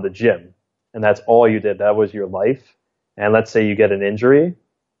on the gym and that's all you did, that was your life, and let's say you get an injury,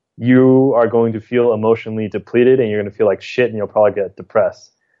 you are going to feel emotionally depleted and you're going to feel like shit and you'll probably get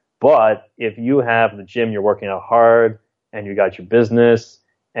depressed. But if you have the gym, you're working out hard, and you got your business,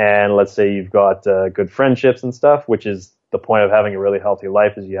 and let's say you've got good friendships and stuff, which is the point of having a really healthy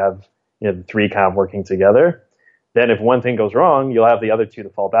life, is you have the three kind of working together. Then if one thing goes wrong, you'll have the other two to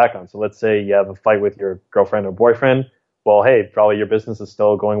fall back on. So let's say you have a fight with your girlfriend or boyfriend. Well, hey, probably your business is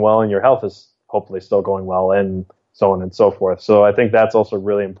still going well and your health is hopefully still going well, and so on and so forth. So I think that's also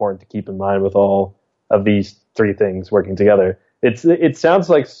really important to keep in mind with all of these three things working together. It sounds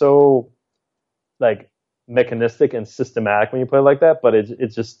like so like mechanistic and systematic when you put it like that, but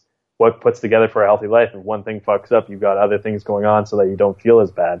it's just what puts together for a healthy life. If one thing fucks up, you've got other things going on so that you don't feel as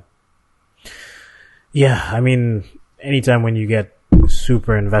bad. Yeah, I mean, anytime when you get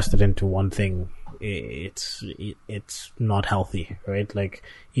super invested into one thing, it's not healthy, right? Like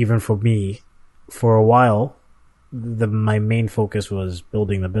even for me, for a while, my main focus was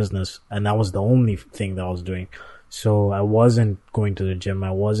building the business, and that was the only thing that I was doing. So I wasn't going to the gym,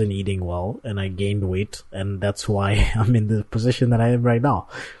 I wasn't eating well, and I gained weight, and that's why I'm in the position that I am right now,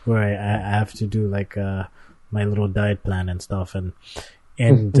 where I have to do like my little diet plan and stuff, and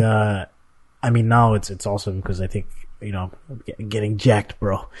I mean now it's awesome because I think I'm getting jacked,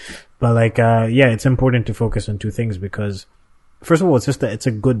 bro. But like yeah, it's important to focus on two things because first of all, it's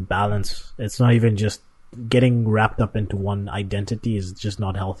a good balance. It's not even just getting wrapped up into one identity is just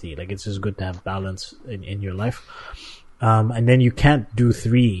not healthy. Like it's just good to have balance in your life. And then you can't do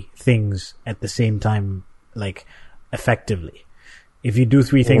three things at the same time, like effectively. If you do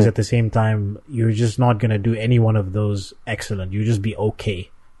three things at the same time, you're just not going to do any one of those excellent. You just be okay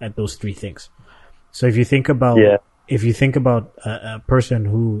at those three things. So if you think about, a person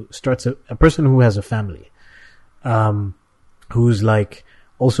who starts a person who has a family, who's like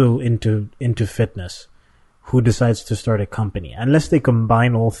also into fitness, who decides to start a company, unless they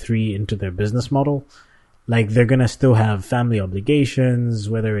combine all three into their business model, like they're going to still have family obligations,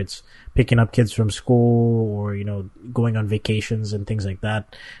 whether it's picking up kids from school or, going on vacations and things like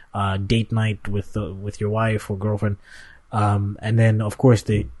that, date night with your wife or girlfriend. And then of course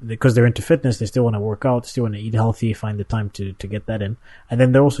because they're into fitness, they still want to work out, still want to eat healthy, find the time to get that in. And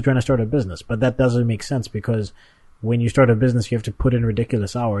then they're also trying to start a business, but that doesn't make sense because when you start a business, you have to put in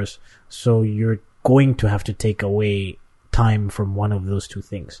ridiculous hours. So you're going to have to take away time from one of those two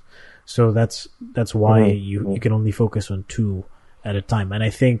things. So that's why you can only focus on two at a time. And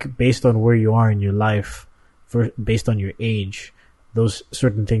I think based on where you are in your life, based on your age, those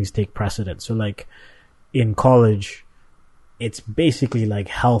certain things take precedence. So like in college, it's basically like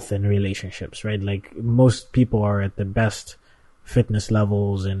health and relationships, right? Like most people are at the best fitness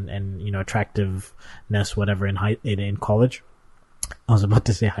levels and attractiveness, whatever, in college. I was about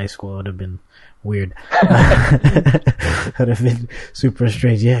to say high school. It would have been weird. It would have been super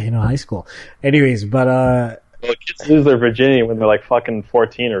strange. Yeah, high school. Anyways, but well, kids lose their virginity when they're like fucking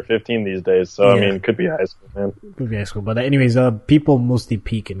 14 or 15 these days. So, yeah. I mean, it could be high school, man. Could be high school. But anyways, people mostly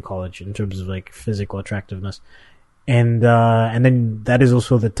peak in college in terms of like physical attractiveness. And then that is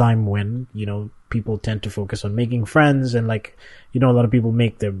also the time when, people tend to focus on making friends and like, a lot of people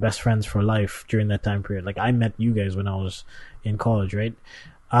make their best friends for life during that time period. Like I met you guys when I was in college, right?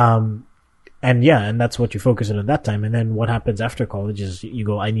 And that's what you focus on at that time. And then what happens after college is you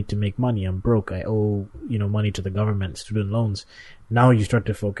go, I need to make money. I'm broke. I owe, money to the government, student loans. Now you start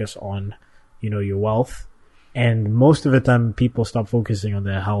to focus on, your wealth. And most of the time people stop focusing on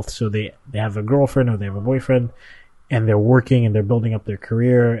their health. So they have a girlfriend or they have a boyfriend and they're working and they're building up their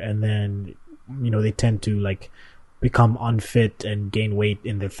career. And then, they tend to like become unfit and gain weight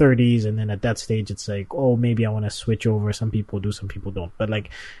in their 30s. And then at that stage, it's like, oh, maybe I want to switch over. Some people do, some people don't. But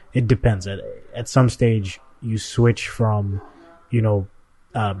like, it depends. At some stage, you switch from,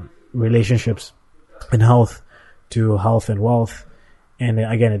 relationships and health to health and wealth. And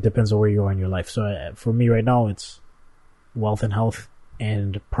again, it depends on where you are in your life. So for me right now, it's wealth and health.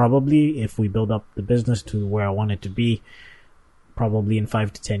 And probably if we build up the business to where I want it to be, probably in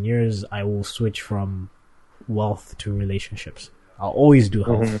 5 to 10 years, I will switch from wealth to relationships. I'll always do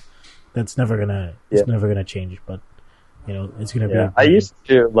health. That's never gonna change, but it's gonna be. I used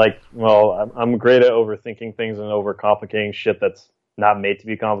to I'm great at overthinking things and overcomplicating shit that's not made to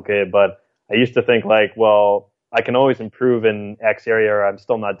be complicated, but I used to think I can always improve in X area, or I'm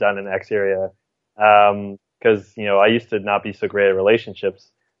still not done in X area. Because, I used to not be so great at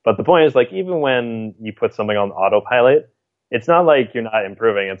relationships. But the point is, even when you put something on autopilot, it's not like you're not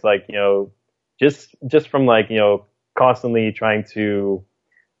improving. It's just from constantly trying to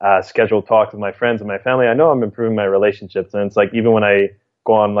schedule talks with my friends and my family, I know I'm improving my relationships. And it's even when I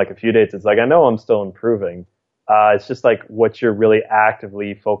go on a few dates, it's I know I'm still improving. It's just what you're really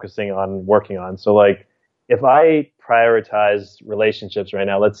actively focusing on working on. So if I prioritize relationships right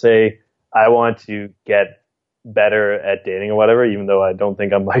now, let's say I want to get better at dating or whatever, even though I don't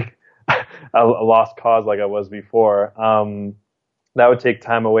think I'm a lost cause like I was before, that would take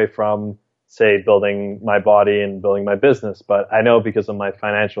time away from, say, building my body and building my business. But I know because of my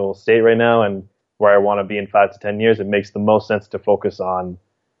financial state right now and where I want to be in 5 to 10 years, it makes the most sense to focus on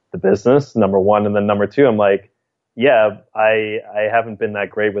the business, number one. And then number two, I'm I haven't been that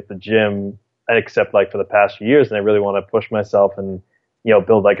great with the gym except for the past few years, and I really want to push myself and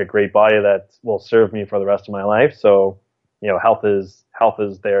build a great body that will serve me for the rest of my life. So health is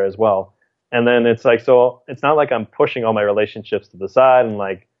there as well. And then it's so it's not I'm pushing all my relationships to the side and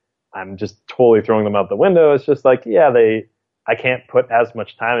I'm just totally throwing them out the window. It's just I can't put as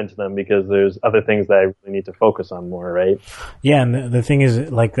much time into them because there's other things that I really need to focus on more, right? Yeah, and the thing is,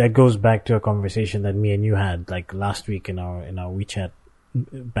 that goes back to a conversation that me and you had last week in our WeChat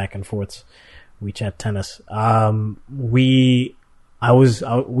back and forths, WeChat tennis. We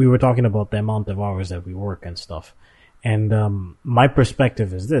were talking about the amount of hours that we work and stuff, and my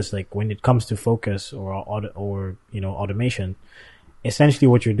perspective is this: when it comes to focus or automation, essentially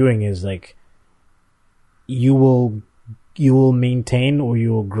what you're doing is you will maintain or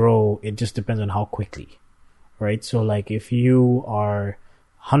you will grow. It just depends on how quickly, right? So if you are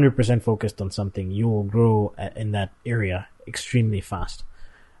 100% focused on something, you will grow in that area extremely fast.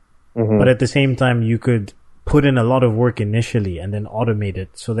 Mm-hmm. But at the same time, you could put in a lot of work initially and then automate it.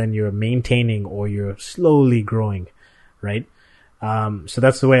 So then you're maintaining or you're slowly growing, right? So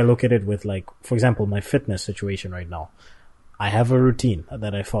that's the way I look at it with for example, my fitness situation right now. I have a routine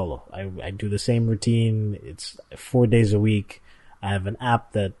that I follow. I do the same routine. It's 4 days a week. I have an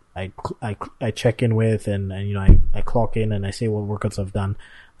app that I check in with and I clock in and I say what workouts I've done.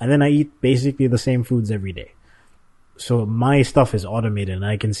 And then I eat basically the same foods every day. So my stuff is automated and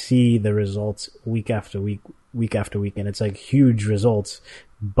I can see the results week after week. And it's huge results,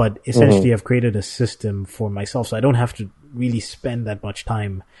 but essentially I've created a system for myself. So I don't have to really spend that much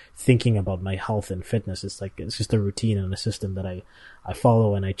time thinking about my health and fitness. It's just a routine and a system that I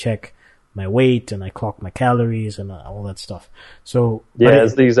follow, and I check my weight and I clock my calories and all that stuff. So yeah,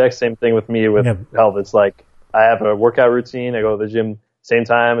 it's the exact same thing with me with health. It's I have a workout routine. I go to the gym same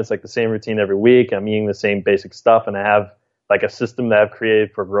time. It's the same routine every week. I'm eating the same basic stuff, and I have a system that I've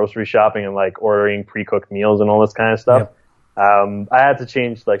created for grocery shopping and ordering pre-cooked meals and all this kind of stuff. Yep. I had to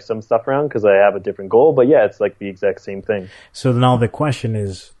change some stuff around because I have a different goal, but yeah, it's the exact same thing. So now the question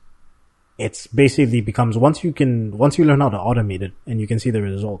is, it's basically becomes once you learn how to automate it and you can see the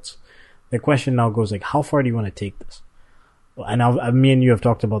results, the question now goes how far do you want to take this? And me and you have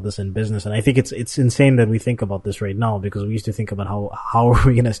talked about this in business, and I think it's insane that we think about this right now because we used to think about how are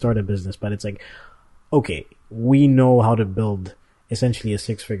we going to start a business, but it's okay, we know how to build essentially a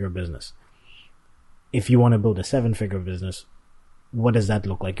 6-figure business. If you want to build a 7-figure business, what does that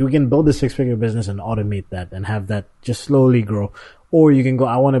look like? You can build a 6-figure business and automate that and have that just slowly grow. Or you can go,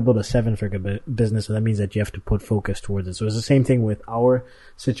 I want to build a 7-figure business, and that means that you have to put focus towards it. So it's the same thing with our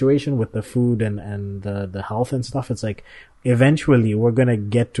situation with the food and the health and stuff. It's eventually we're going to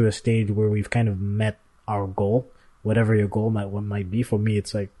get to a stage where we've kind of met our goal, whatever your goal might be. For me,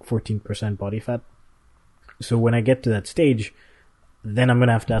 it's 14% body fat. So when I get to that stage, then I'm going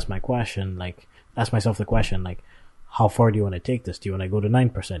to have to ask ask myself the question, how far do you want to take this? Do you want to go to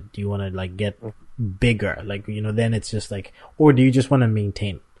 9%? Do you want to get bigger? Then it's just or do you just want to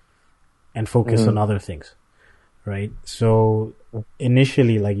maintain and focus on other things? Right. So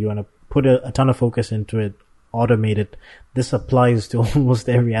initially, you want to put a ton of focus into it, automate it. This applies to almost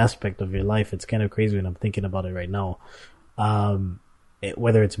every aspect of your life. It's kind of crazy when I'm thinking about it right now.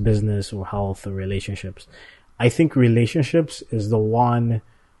 Whether it's business or health or relationships. I think relationships is the one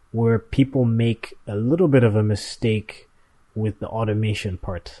where people make a little bit of a mistake with the automation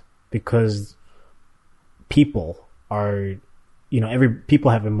part, because people are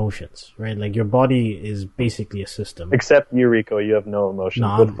people have emotions, right? Like your body is basically a system. Except you, Rico, you have no emotions.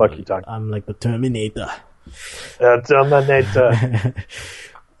 What the fuck are you talking about? I'm like the Terminator. Terminator.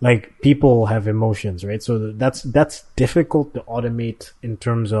 Like people have emotions, right? So that's difficult to automate in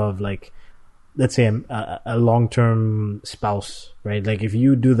terms of like, let's say a long-term spouse, right? Like if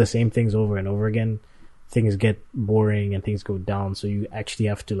you do the same things over and over again, things get boring and things go down. So you actually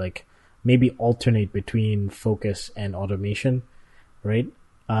have to like maybe alternate between focus and automation, right?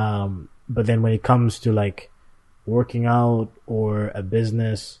 But then when it comes to like working out or a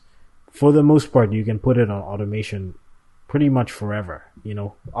business, for the most part, you can put it on automation pretty much forever.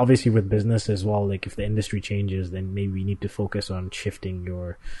 Obviously with business as well, like if the industry changes, then maybe you need to focus on shifting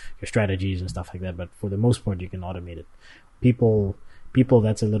your strategies and stuff like that. But for the most part, you can automate it. People,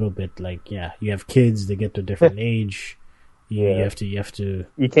 that's a little bit like, you have kids, they get to a different age. You have to.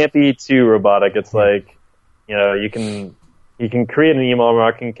 You can't be too robotic. It's like, you can create an email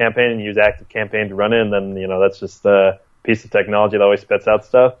marketing campaign and use ActiveCampaign to run it, and then, that's just a piece of technology that always spits out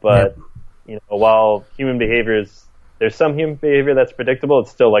stuff. But, while human behavior there's some human behavior that's predictable, it's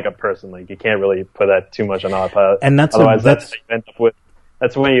still like a person. Like you can't really put that too much on autopilot. And that's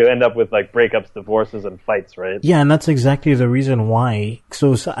when you end up with like breakups, divorces, and fights, right? Yeah, and that's exactly the reason why.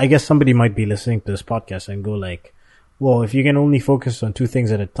 So I guess somebody might be listening to this podcast and go like, well, if you can only focus on two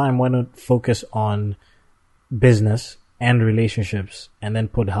things at a time, why not focus on business and relationships and then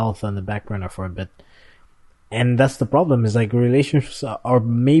put health on the back burner for a bit? And that's the problem, is like relationships are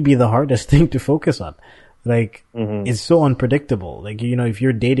maybe the hardest thing to focus on. Like, it's so unpredictable. Like, if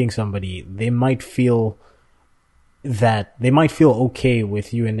you're dating somebody, they might feel okay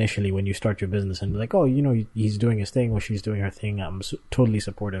with you initially when you start your business and be like, oh, he's doing his thing or she's doing her thing. I'm totally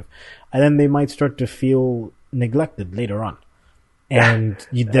supportive. And then they might start to feel neglected later on. And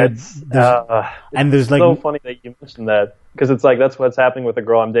there's like, so funny that you mentioned that, because it's like, that's what's happening with the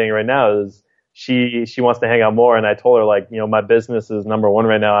girl I'm dating right now is she wants to hang out more. And I told her like, my business is number one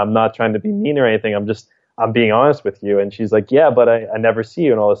right now. I'm not trying to be mean or anything. I'm being honest with you. And she's like, yeah, but I never see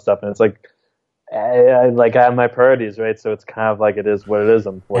you and all this stuff. And it's like, I have my priorities, right? So it's kind of like it is what it is,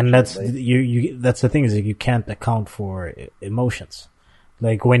 unfortunately. And that's the thing, is that you can't account for emotions.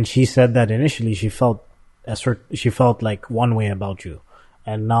 Like when she said that initially, she felt like one way about you.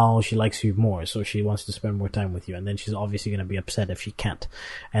 And now she likes you more, so she wants to spend more time with you. And then she's obviously going to be upset if she can't.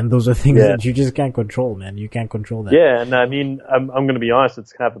 And those are things that you just can't control, man. You can't control that. Yeah, and I mean, I'm going to be honest,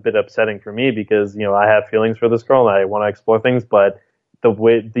 it's kind of a bit upsetting for me because, I have feelings for this girl and I want to explore things, but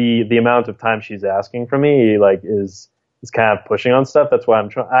the amount of time she's asking from me, like, is kind of pushing on stuff. That's why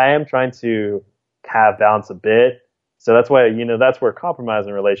I am trying to have balance a bit. So that's why, that's where compromise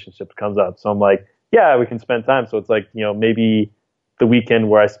in relationships comes up. So I'm like, yeah, we can spend time. So it's like, maybe the weekend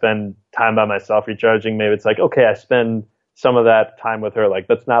where I spend time by myself recharging, maybe it's like, okay, I spend some of that time with her. Like,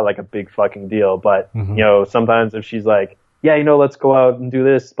 that's not like a big fucking deal. But, sometimes if she's like, yeah, let's go out and do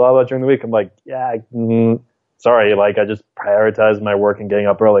this, blah, blah, during the week, I'm like, yeah, sorry. Like, I just prioritize my work and getting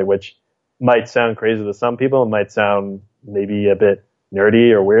up early, which might sound crazy to some people. It might sound maybe a bit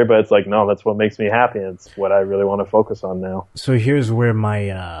nerdy or weird, but it's like, no, that's what makes me happy. And it's what I really want to focus on now. So here's where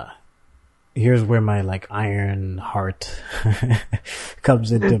my like iron heart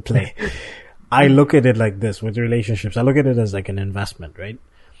comes into play. I look at it like this with relationships. I look at it as like an investment, right?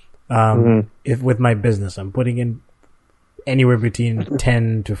 If with my business, I'm putting in anywhere between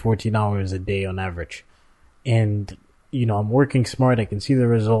 10 to 14 hours a day on average. And, I'm working smart. I can see the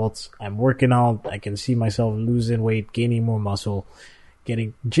results. I'm working out. I can see myself losing weight, gaining more muscle,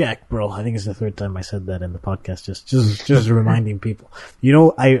 getting jacked, bro. I think it's the third time I said that in the podcast. Just reminding people.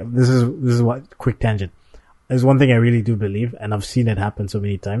 This is what, quick tangent. There's one thing I really do believe, and I've seen it happen so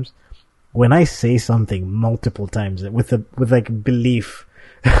many times. When I say something multiple times with like belief,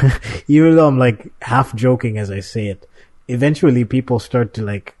 even though I'm like half joking as I say it, eventually people start to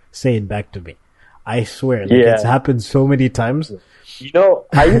like say it back to me. I swear, it's happened so many times.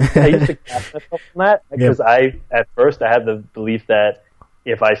 I used to catch myself on that because at first I had the belief that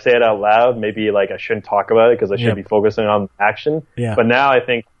if I say it out loud, maybe like I shouldn't talk about it because I should be focusing on action. Yeah. But now I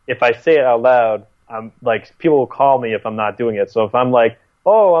think if I say it out loud, I'm like, people will call me if I'm not doing it. So if I'm like,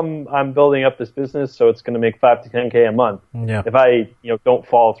 oh, I'm building up this business, so it's going to make 5 to 10K a month. Yeah. If I don't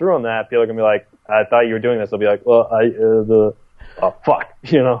follow through on that, people are going to be like, I thought you were doing this. I'll be like, well, fuck,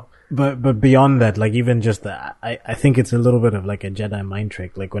 But beyond that, like even just that, I think it's a little bit of like a Jedi mind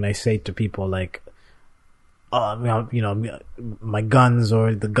trick. Like when I say to people like, my guns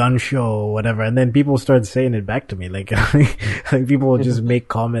or the gun show or whatever. And then people start saying it back to me. Like, like people will just make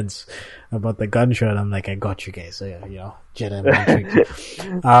comments about the gun show. And I'm like, I got you guys. So, Jedi mind trick.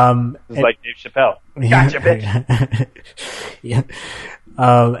 It's like Dave Chappelle. Gotcha, bitch. Yeah.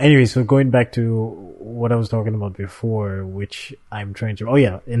 Anyway, so going back to what I was talking about before, which I'm trying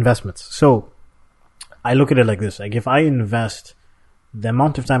to, investments. So I look at it like this. Like if I invest the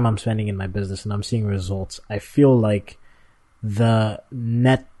amount of time I'm spending in my business and I'm seeing results, I feel like the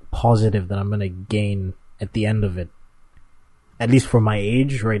net positive that I'm going to gain at the end of it, at least for my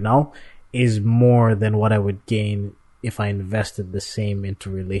age right now, is more than what I would gain if I invested the same into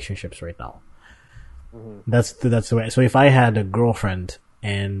relationships right now. Mm-hmm. That's the way. So if I had a girlfriend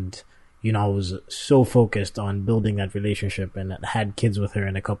and, I was so focused on building that relationship and had kids with her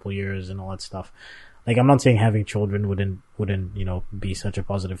in a couple years and all that stuff, like I'm not saying having children wouldn't be such a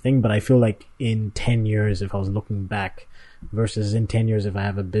positive thing, but I feel like in 10 years, if I was looking back versus in 10 years, if I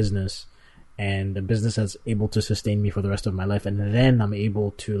have a business and the business that's able to sustain me for the rest of my life, and then I'm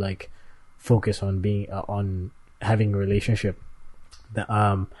able to like focus on being, on having a relationship,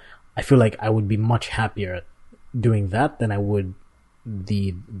 I feel like I would be much happier doing that than I would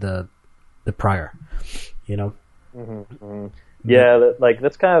the prior, Mm-hmm, mm-hmm. Yeah,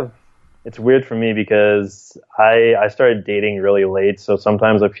 that's kind of, it's weird for me because I started dating really late, so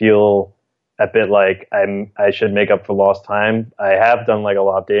sometimes I feel a bit like I should make up for lost time. I have done like a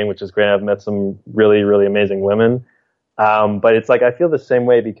lot of dating, which is great. I've met some really, really amazing women. But it's like I feel the same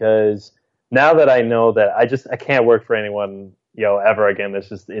way because now that I know that I can't work for anyone, ever again.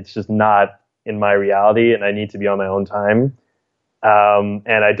 It's just not in my reality, and I need to be on my own time.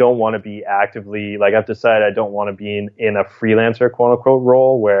 And I don't want to be actively, like I've decided I don't want to be in a freelancer quote unquote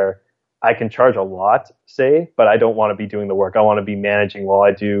role where I can charge a lot, say, but I don't want to be doing the work. I want to be managing while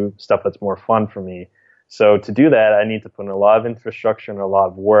I do stuff that's more fun for me. So to do that, I need to put in a lot of infrastructure and a lot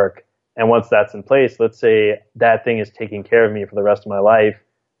of work. And once that's in place, let's say that thing is taking care of me for the rest of my life,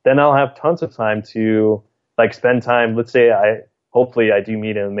 then I'll have tons of time to like spend time. Let's say hopefully I do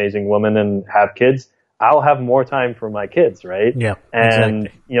meet an amazing woman and have kids. I'll have more time for my kids, right? Yeah, and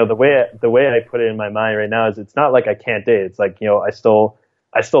exactly. The way I put it in my mind right now is it's not like I can't date. It's like I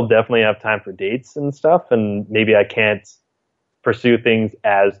still definitely have time for dates and stuff, and maybe I can't pursue things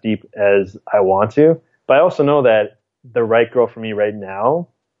as deep as I want to. But I also know that the right girl for me right now,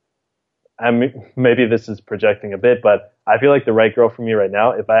 maybe this is projecting a bit, but I feel like the right girl for me right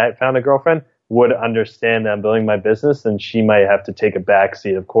now, if I had found a girlfriend, would understand that I'm building my business, and she might have to take a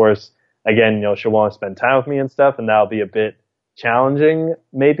backseat. Of course, again, she'll want to spend time with me and stuff, and that'll be a bit challenging,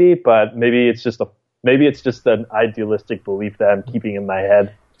 maybe. But maybe it's just an idealistic belief that I'm keeping in my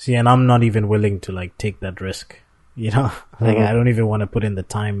head. See, and I'm not even willing to like take that risk. Mm-hmm. I don't even want to put in the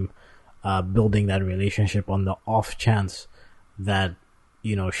time building that relationship on the off chance that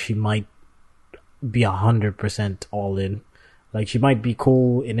she might be 100% all in. Like she might be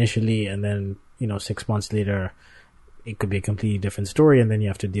cool initially, and then 6 months later, it could be a completely different story, and then you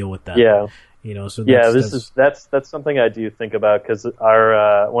have to deal with that. Yeah. So that's something I do think about because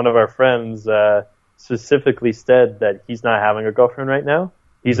our one of our friends specifically said that he's not having a girlfriend right now.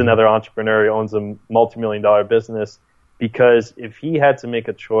 He's another entrepreneur. He owns a multi-million-dollar business because if he had to make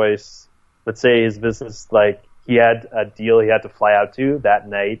a choice, let's say his business, like he had a deal he had to fly out to that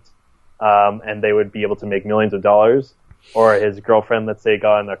night, and they would be able to make millions of dollars, or his girlfriend, let's say,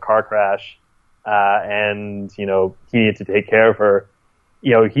 got in a car crash, and he needed to take care of her.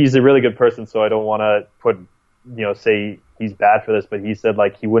 He's a really good person, so I don't want to say he's bad for this, but he said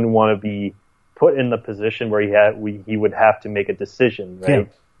like he wouldn't want to be put in the position where he would have to make a decision,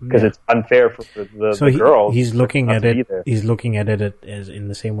 right? Because it's unfair for the girls. He's looking at it. He's looking at it as in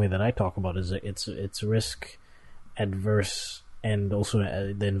the same way that I talk about. Is it's risk adverse, and also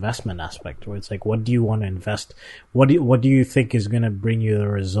the investment aspect, where it's like, what do you want to invest? What do you think is going to bring you the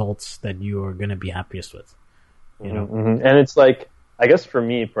results that you are going to be happiest with? Mm-hmm. And it's like, I guess for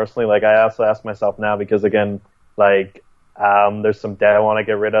me personally, like I also ask myself now, because again, like there's some debt I want to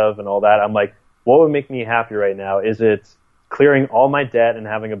get rid of and all that. I'm like, what would make me happy right now? Is it clearing all my debt and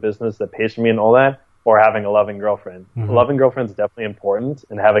having a business that pays for me and all that, or having a loving girlfriend? Mm-hmm. A loving girlfriend is definitely important,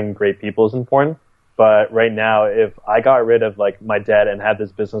 and having great people is important. But right now, if I got rid of like my debt and had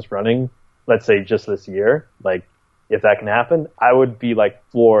this business running, let's say just this year, like if that can happen, I would be like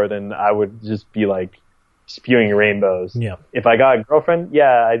floored, and I would just be like spewing rainbows. Yeah. If I got a girlfriend,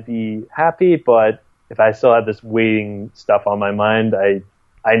 yeah, I'd be happy. But if I still had this waiting stuff on my mind,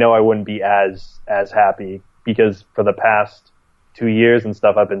 I know I wouldn't be as happy, because for the past 2 years and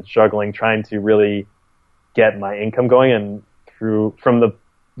stuff, I've been struggling trying to really get my income going. And from the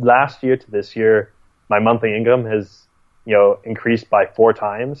last year to this year, my monthly income has, increased by 4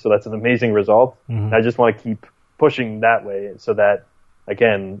 times. So that's an amazing result. And I just want to keep pushing that way so that,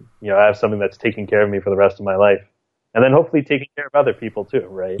 again, I have something that's taking care of me for the rest of my life. And then hopefully taking care of other people too,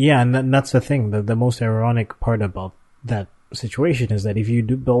 right? Yeah, and that's the thing. The most ironic part about that situation is that if you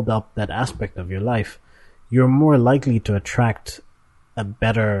do build up that aspect of your life, you're more likely to attract a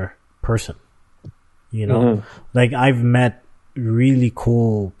better person. Like I've met really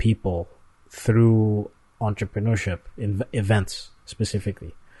cool people through entrepreneurship events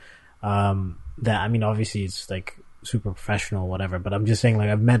specifically. That, I mean, obviously it's like super professional, whatever, but I'm just saying, like,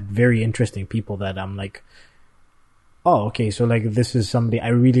 I've met very interesting people that I'm like, oh, okay, so like this is somebody, I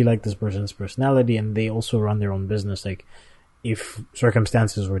really like this person's personality, and they also run their own business. Like, if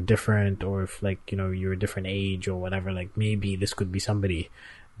circumstances were different, or if, like, you're a different age or whatever, like maybe this could be somebody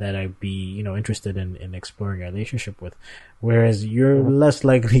that I'd be, interested in exploring a relationship with. Whereas you're less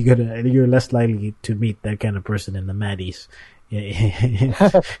likely to meet that kind of person in the Maddies. In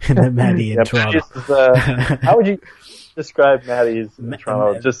the Maddie in Toronto. How would you describe Maddie's in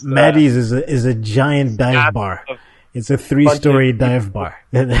Toronto? Just Maddie's is a giant dive bar. It's a 3-story dive bar.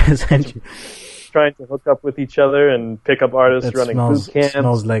 Trying to hook up with each other and pick up artists running food camps.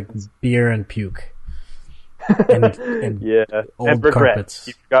 Smells like beer and puke. And yeah, old and regret. Carpets.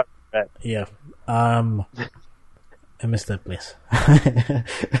 You forgot regret. Yeah. I missed that place.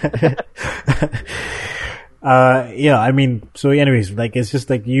 Yeah, I mean, so anyways, like, it's just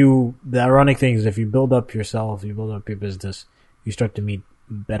like the ironic thing is, if you build up yourself, you build up your business, you start to meet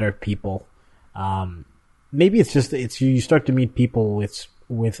better people. Maybe you start to meet people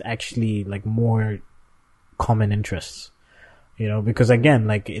with actually, like, more common interests, because again,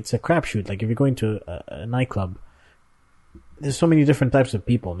 like, it's a crapshoot. Like, if you're going to a nightclub, there's so many different types of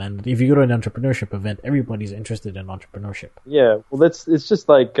people, man. If you go to an entrepreneurship event, everybody's interested in entrepreneurship. Yeah, well, it's just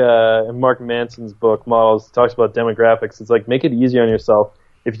like in Mark Manson's book, Models, talks about demographics. It's like, make it easier on yourself.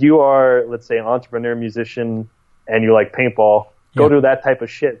 If you are, let's say, an entrepreneur, musician, and you like paintball, go to that type of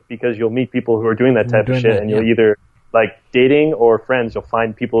shit, because you'll meet people who are doing that type of shit, and you'll either, like, dating or friends, you'll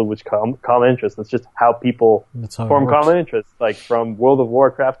find people with common interests. That's just how people form common interests, like from World of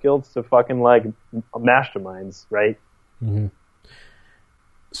Warcraft guilds to fucking, like, masterminds, right? Mm-hmm.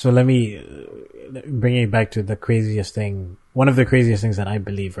 So let me bring it back to the craziest thing. One of the craziest things that I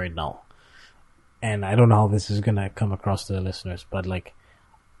believe right now, and I don't know how this is gonna come across to the listeners, but, like,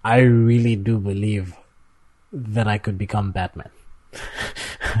 I really do believe that I could become Batman.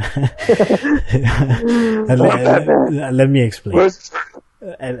 Let me explain.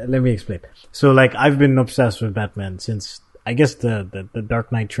 Let me explain. So, like, I've been obsessed with Batman since, I guess, the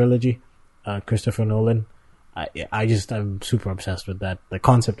Dark Knight trilogy, Christopher Nolan. I'm super obsessed with that. The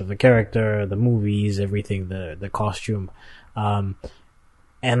concept of the character, the movies, everything, the costume. And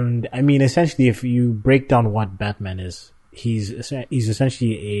I mean, essentially, if you break down what Batman is, he's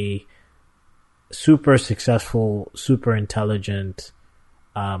essentially a super successful, super intelligent,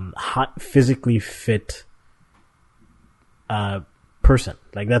 physically fit, person.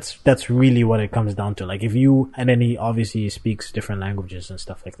 Like, that's really what it comes down to. Like, and then he obviously speaks different languages and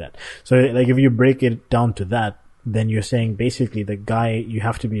stuff like that. So, like, if you break it down to that, then you're saying basically the guy, you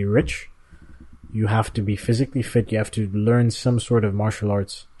have to be rich, you have to be physically fit, you have to learn some sort of martial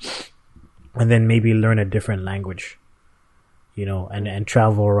arts, and then maybe learn a different language, and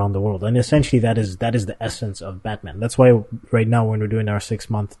travel around the world. And essentially that is the essence of Batman. That's why right now, when we're doing our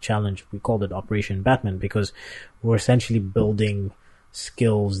 6-month challenge, we called it Operation Batman, because we're essentially building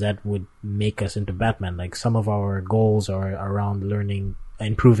skills that would make us into Batman. Like, some of our goals are around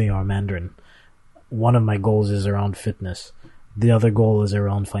improving our Mandarin. One of my goals is around fitness. The other goal is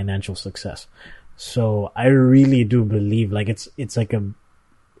around financial success. So I really do believe, like, it's like a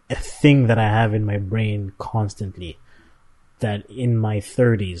thing that I have in my brain constantly, that in my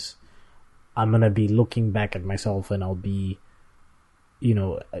 30s, I'm gonna be looking back at myself, and I'll be,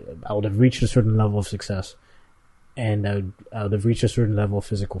 I would have reached a certain level of success, and I would have reached a certain level of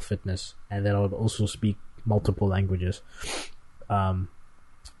physical fitness, and then I would also speak multiple languages. And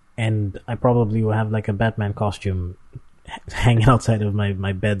I probably will have, like, a Batman costume hanging outside of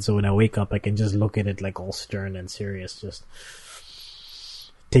my bed, so when I wake up, I can just look at it, like, all stern and serious, just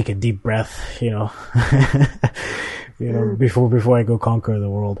take a deep breath, before I go conquer the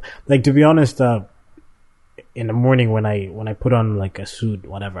world. Like, to be honest, in the morning when I put on, like, a suit,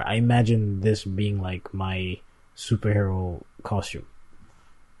 whatever, I imagine this being, like, my superhero costume.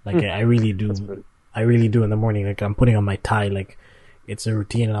 Like, I really do. I really do in the morning. Like, I'm putting on my tie, like, it's a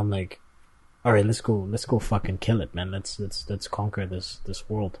routine, and I'm like, all right, let's go fucking kill it, man. Let's conquer this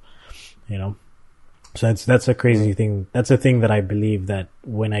world, So that's a crazy thing. That's a thing that I believe, that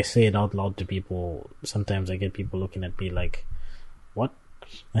when I say it out loud to people, sometimes I get people looking at me like, "What?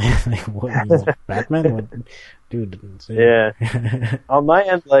 Like, what? He's Batman? What, dude?" Yeah. On my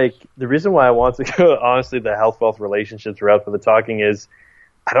end, like, the reason why I want to go, honestly, the health wealth relationships route for the talking is,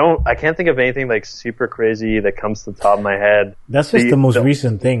 I can't think of anything like super crazy that comes to the top of my head. That's just the most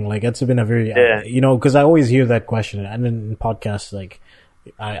recent thing. Like, that's been a very, because I always hear that question, and in podcasts, like,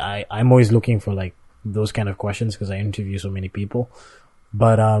 I'm always looking for like those kind of questions because I interview so many people.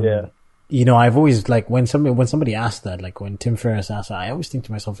 But I've always, like, when somebody asks that, like when Tim Ferriss asked that, I always think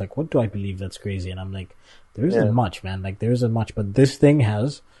to myself, like, what do I believe that's crazy? And I'm like, there isn't much, man. Like, there isn't much. But this thing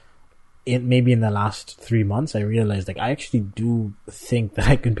has, maybe in the last 3 months, I realized, like, I actually do think that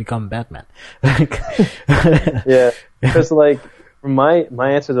I can become Batman. Like, yeah, because like my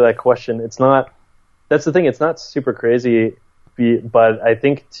answer to that question, it's not. That's the thing. It's not super crazy, but I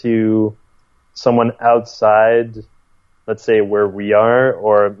think to someone outside, let's say where we are,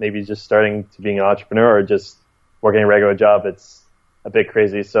 or maybe just starting to being an entrepreneur or just working a regular job, it's a bit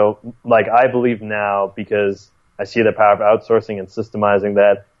crazy. So, like, I believe now, because I see the power of outsourcing and systemizing,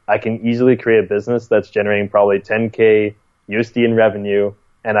 that I can easily create a business that's generating probably 10K USD in revenue,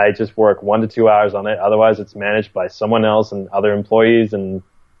 and I just work 1 to 2 hours on it. Otherwise, it's managed by someone else and other employees and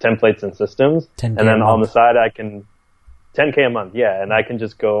templates and systems. And then on the side, I can 10K a month, and I can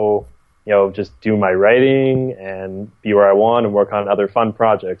just go, just do my writing and be where I want and work on other fun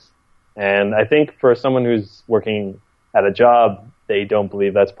projects. And I think for someone who's working at a job, they don't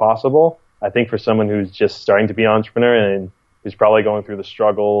believe that's possible. I think for someone who's just starting to be an entrepreneur and who's probably going through the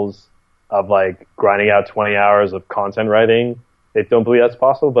struggles of like grinding out 20 hours of content writing, they don't believe that's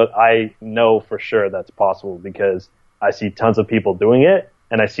possible. But I know for sure that's possible because I see tons of people doing it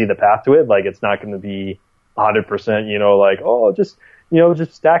and I see the path to it. Like, it's not going to be 100%, like, oh, just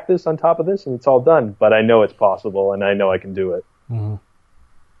stack this on top of this and it's all done. But I know it's possible and I know I can do it. Mm-hmm.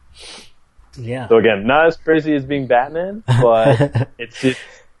 Yeah. So again, not as crazy as being Batman, but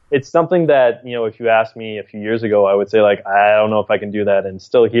it's something that, if you asked me a few years ago, I would say, like, I don't know if I can do that. And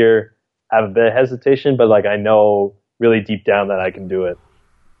still here, I have a bit of hesitation, but like, I know really deep down that I can do it.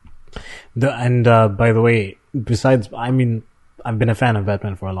 By the way, besides, I mean, I've been a fan of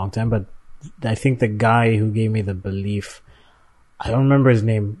Batman for a long time, but I think the guy who gave me the belief, I don't remember his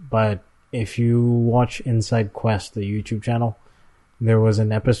name, but if you watch Inside Quest, the YouTube channel, there was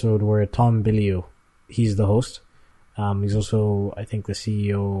an episode where Tom Bilyeu, he's the host. He's also, I think, the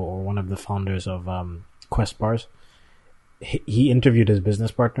CEO or one of the founders of Quest Bars. He interviewed his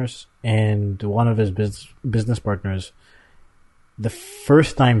business partners, and one of his business partners, the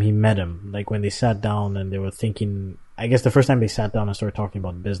first time he met him, like when they sat down and they were thinking, I guess the first time they sat down and started talking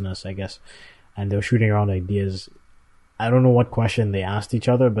about business, I guess, and they were shooting around ideas. I don't know what question they asked each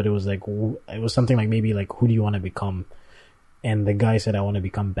other, but it was something like, maybe like, who do you want to become? And the guy said, I want to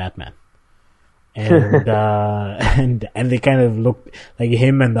become Batman. And and they kind of looked, like,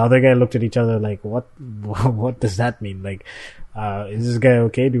 him and the other guy looked at each other like, what does that mean? Like, is this guy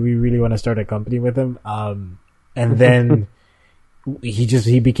okay? Do we really want to start a company with him? And then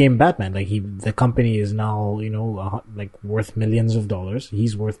he became Batman. Like, the company is now, like, worth millions of dollars.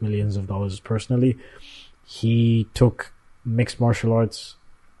 He's worth millions of dollars personally. He took mixed martial arts,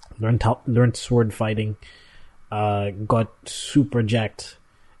 learned sword fighting, got super jacked,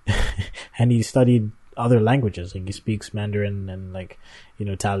 and he studied other languages. Like, he speaks Mandarin and, like,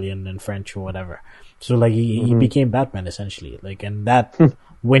 Italian and French or whatever. So, like, he became Batman essentially. Like, and that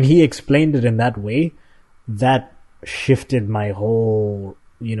when he explained it in that way, that shifted my whole,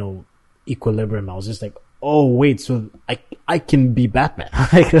 equilibrium. I was just like, oh wait, so I can be Batman.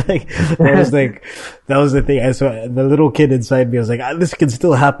 That was the thing. And so the little kid inside me was like, this can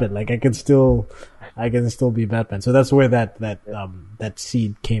still happen. Like, I can still be Batman. So that's where that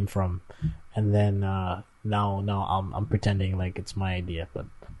seed came from. And then now I'm pretending like it's my idea, but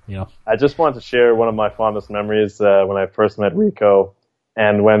I just wanted to share one of my fondest memories when I first met Rico,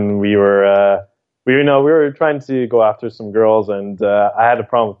 and when we were trying to go after some girls, and I had a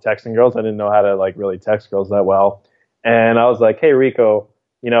problem with texting girls. I didn't know how to, like, really text girls that well. And I was like, hey, Rico,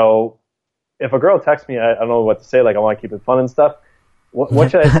 if a girl texts me, I don't know what to say. Like, I want to keep it fun and stuff.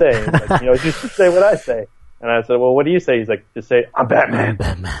 What should I say? Like, just say what I say. And I said, well, what do you say? He's like, just say, I'm Batman.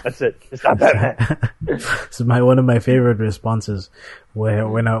 That's it. Just, I'm Batman. So one of my favorite responses, where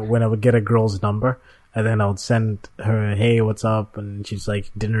when I would get a girl's number, and then I would send her, hey, what's up? And she's like,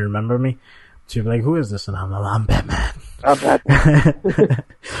 didn't remember me. She'd be like, "Who is this?" And I'm like, "I'm Batman." I'm Batman.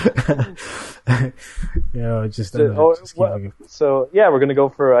 Just so yeah, we're gonna go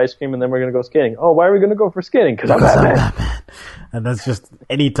for ice cream and then we're gonna go skating. Oh, why are we gonna go for skating? Because I'm Batman. And that's just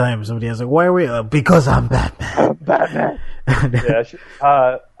anytime somebody asks, like, "Why are we?" Because I'm Batman. I'm Batman. Yeah,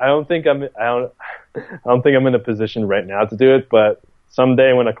 I don't think I'm in a position right now to do it, but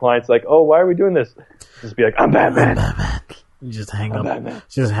someday when a client's like, "Oh, why are we doing this?" Just be like, "I'm Batman." I'm Batman. You just hang up. Batman.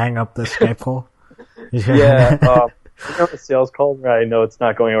 Just hang up the Skype call. Yeah. The sales call where I know it's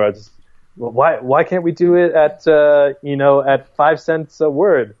not going well. Just why can't we do it at at 5 cents a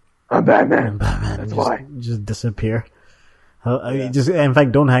word? I'm Batman. That's why. Just disappear. In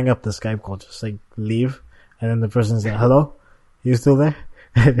fact, don't hang up the Skype call. Just like leave, and then the person's like, "Hello, you still there?"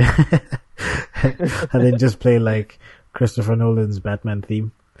 And then just play like Christopher Nolan's Batman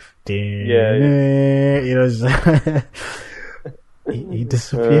theme. Yeah. He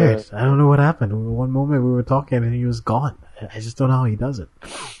disappeared. I don't know what happened. One moment we were talking and he was gone. I just don't know how he does it.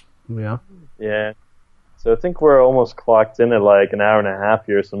 Yeah. Yeah. So I think we're almost clocked in at like an hour and a half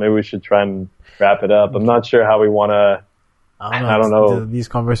here, so maybe we should try and wrap it up. I'm not sure how we want to. I don't know. These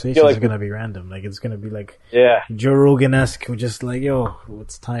conversations are going to be random. Like, it's going to be like Joe Rogan-esque. We're just like, yo,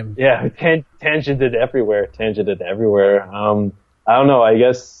 it's time. Yeah, tangented everywhere. I don't know. I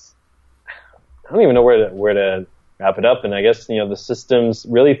guess I don't even know where to wrap it up. And I guess, the systems,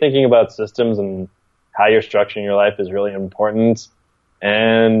 really thinking about systems and how you're structuring your life is really important.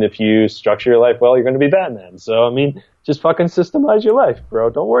 And if you structure your life well, you're going to be Batman. So, just fucking systemize your life, bro.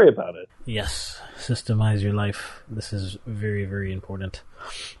 Don't worry about it. Yes. Systemize your life. This is very, very important.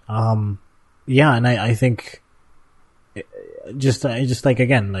 And I think just like,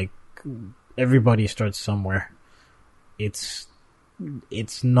 again, like everybody starts somewhere. It's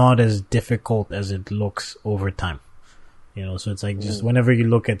not as difficult as it looks over time. So it's like just whenever you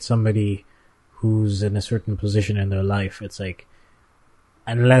look at somebody who's in a certain position in their life, it's like,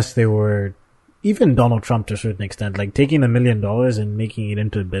 unless they were, even Donald Trump to a certain extent, like taking $1 million and making it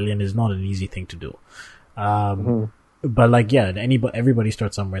into $1 billion is not an easy thing to do. But like, yeah, everybody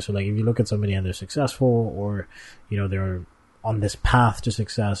starts somewhere. So like, if you look at somebody and they're successful, or, they're on this path to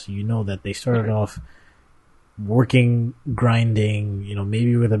success, that they started off working, grinding,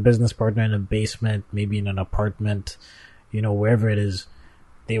 maybe with a business partner in a basement, maybe in an apartment, wherever it is,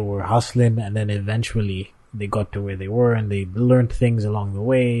 they were hustling, and then eventually they got to where they were and they learned things along the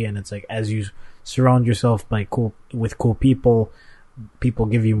way. And it's like, as you surround yourself with cool people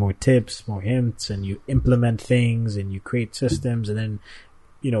give you more tips, more hints, and you implement things and you create systems. And then,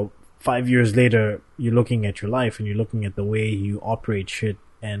 5 years later, you're looking at your life and you're looking at the way you operate shit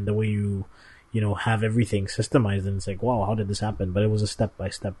and the way you have everything systemized, and it's like, wow, how did this happen? But it was a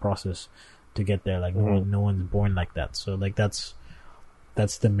step-by-step process to get there. Like, no one's born like that. So like, that's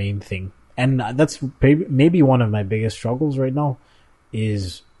the main thing. And that's maybe one of my biggest struggles right now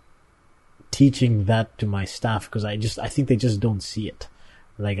is teaching that to my staff, because I think they just don't see it.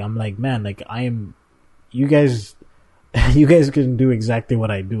 Like, I'm like, man, like you guys can do exactly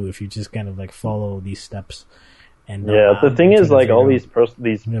what I do if you just kind of like follow these steps. And the thing is, like, all these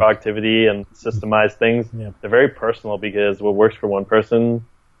productivity and systemized things, they're very personal, because what works for one person,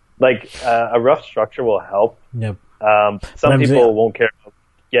 like a rough structure will help. Yep. Some people won't care about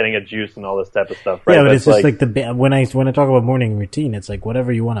getting a juice and all this type of stuff, right? Yeah, but it's just like when I talk about morning routine, it's like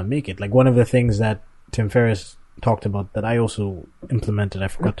whatever you want to make it. Like, one of the things that Tim Ferriss talked about that I also implemented, I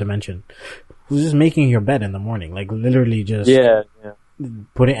forgot to mention, was just making your bed in the morning. Like, literally just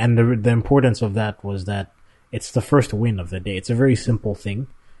putting, and the importance of that was that it's the first win of the day. It's a very simple thing.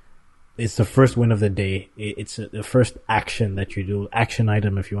 It's the first win of the day. It's the first action that you do, action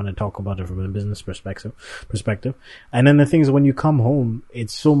item, if you want to talk about it from a business perspective. And then the thing is, when you come home,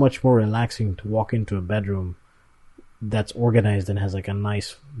 it's so much more relaxing to walk into a bedroom that's organized and has like a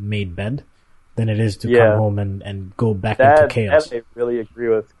nice made bed than it is to come home and go back into chaos. That I really agree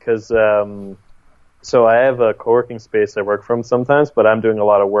with, because so I have a co-working space I work from sometimes, but I'm doing a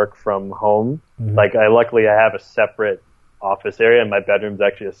lot of work from home. Mm-hmm. Like, luckily I have a separate office area, and my bedroom's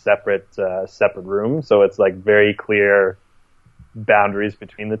actually a separate room, so it's like very clear boundaries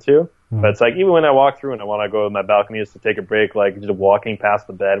between the two. But it's like, even when I walk through and I want to go to my balcony just to take a break, like just walking past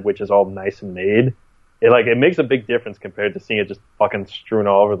the bed, which is all nice and made, it makes a big difference compared to seeing it just fucking strewn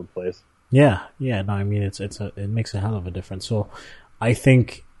all over the place. Yeah, no, I mean, it makes a hell of a difference. So I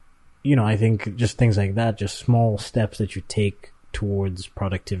think just things like that, just small steps that you take towards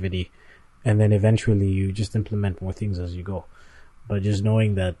productivity, and then eventually you just implement more things as you go. But just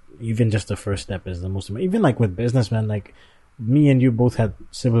knowing that even just the first step is the most important. Even like with business, man, like me and you both had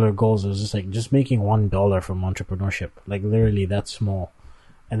similar goals. It was just making $1 from entrepreneurship. Like, literally that small.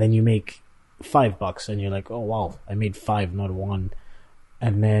 And then you make $5, and you're like, oh wow, I made 5, not 1.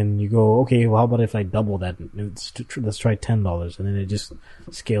 And then you go, okay, well, how about if I double that? Let's try $10, and then it just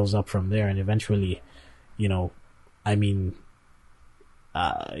scales up from there, and eventually, you're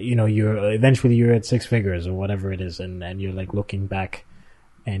at 6 figures or whatever it is, and you're like looking back,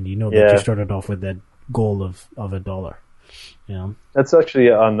 and that you started off with that goal of $1. That's actually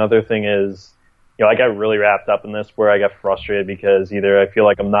another thing is, I got really wrapped up in this where I got frustrated because either I feel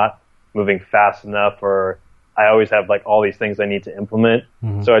like I'm not moving fast enough, or I always have like all these things I need to implement.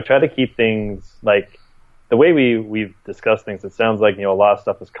 Mm-hmm. So I try to keep things like the way we've discussed things. It sounds like, a lot of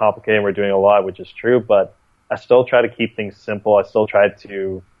stuff is complicated and we're doing a lot, which is true, but I still try to keep things simple. I still try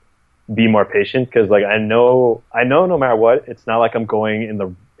to be more patient because like I know no matter what, it's not like I'm going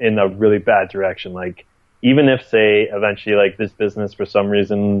in a really bad direction. Like even if say eventually like this business for some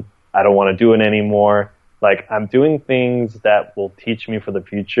reason I don't want to do it anymore, like I'm doing things that will teach me for the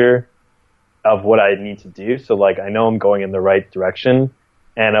future of what I need to do. So like I know I'm going in the right direction,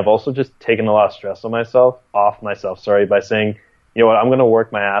 and I've also just taken a lot of stress off myself, by saying, I'm going to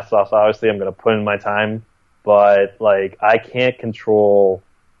work my ass off. Obviously I'm going to put in my time, but like I can control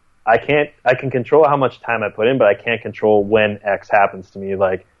how much time I put in, but I can't control when X happens to me.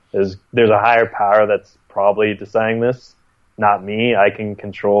 Like there's a higher power that's probably deciding this, not me. I can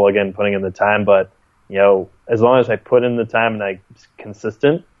control, again, putting in the time, but as long as I put in the time and I'm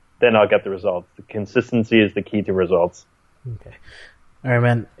consistent, then I'll get the results. The consistency is the key to results. Okay. All right,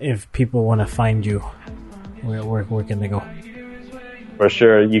 man. If people want to find you, where can they go? For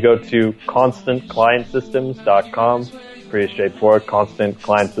sure. You go to constantclientsystems.com. Pretty straightforward. Constant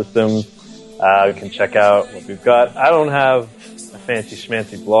Client Systems. You can check out what we've got. I don't have a fancy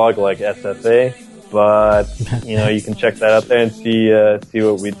schmancy blog like SFA, but you can check that out there and see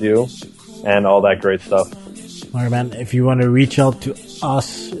what we do and all that great stuff. All right, man. If you want to reach out to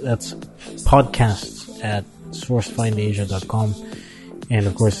us, that's podcasts@sourcefindAsia.com. And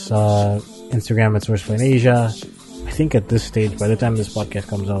of course, Instagram at SourceFindAsia. I think at this stage, by the time this podcast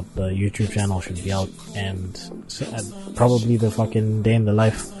comes out, the YouTube channel should be out, and probably the fucking day in the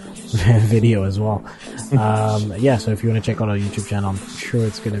life video as well. So if you want to check out our YouTube channel, I'm sure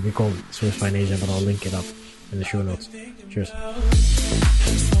it's going to be called Source Find Asia, but I'll link it up in the show notes. Cheers.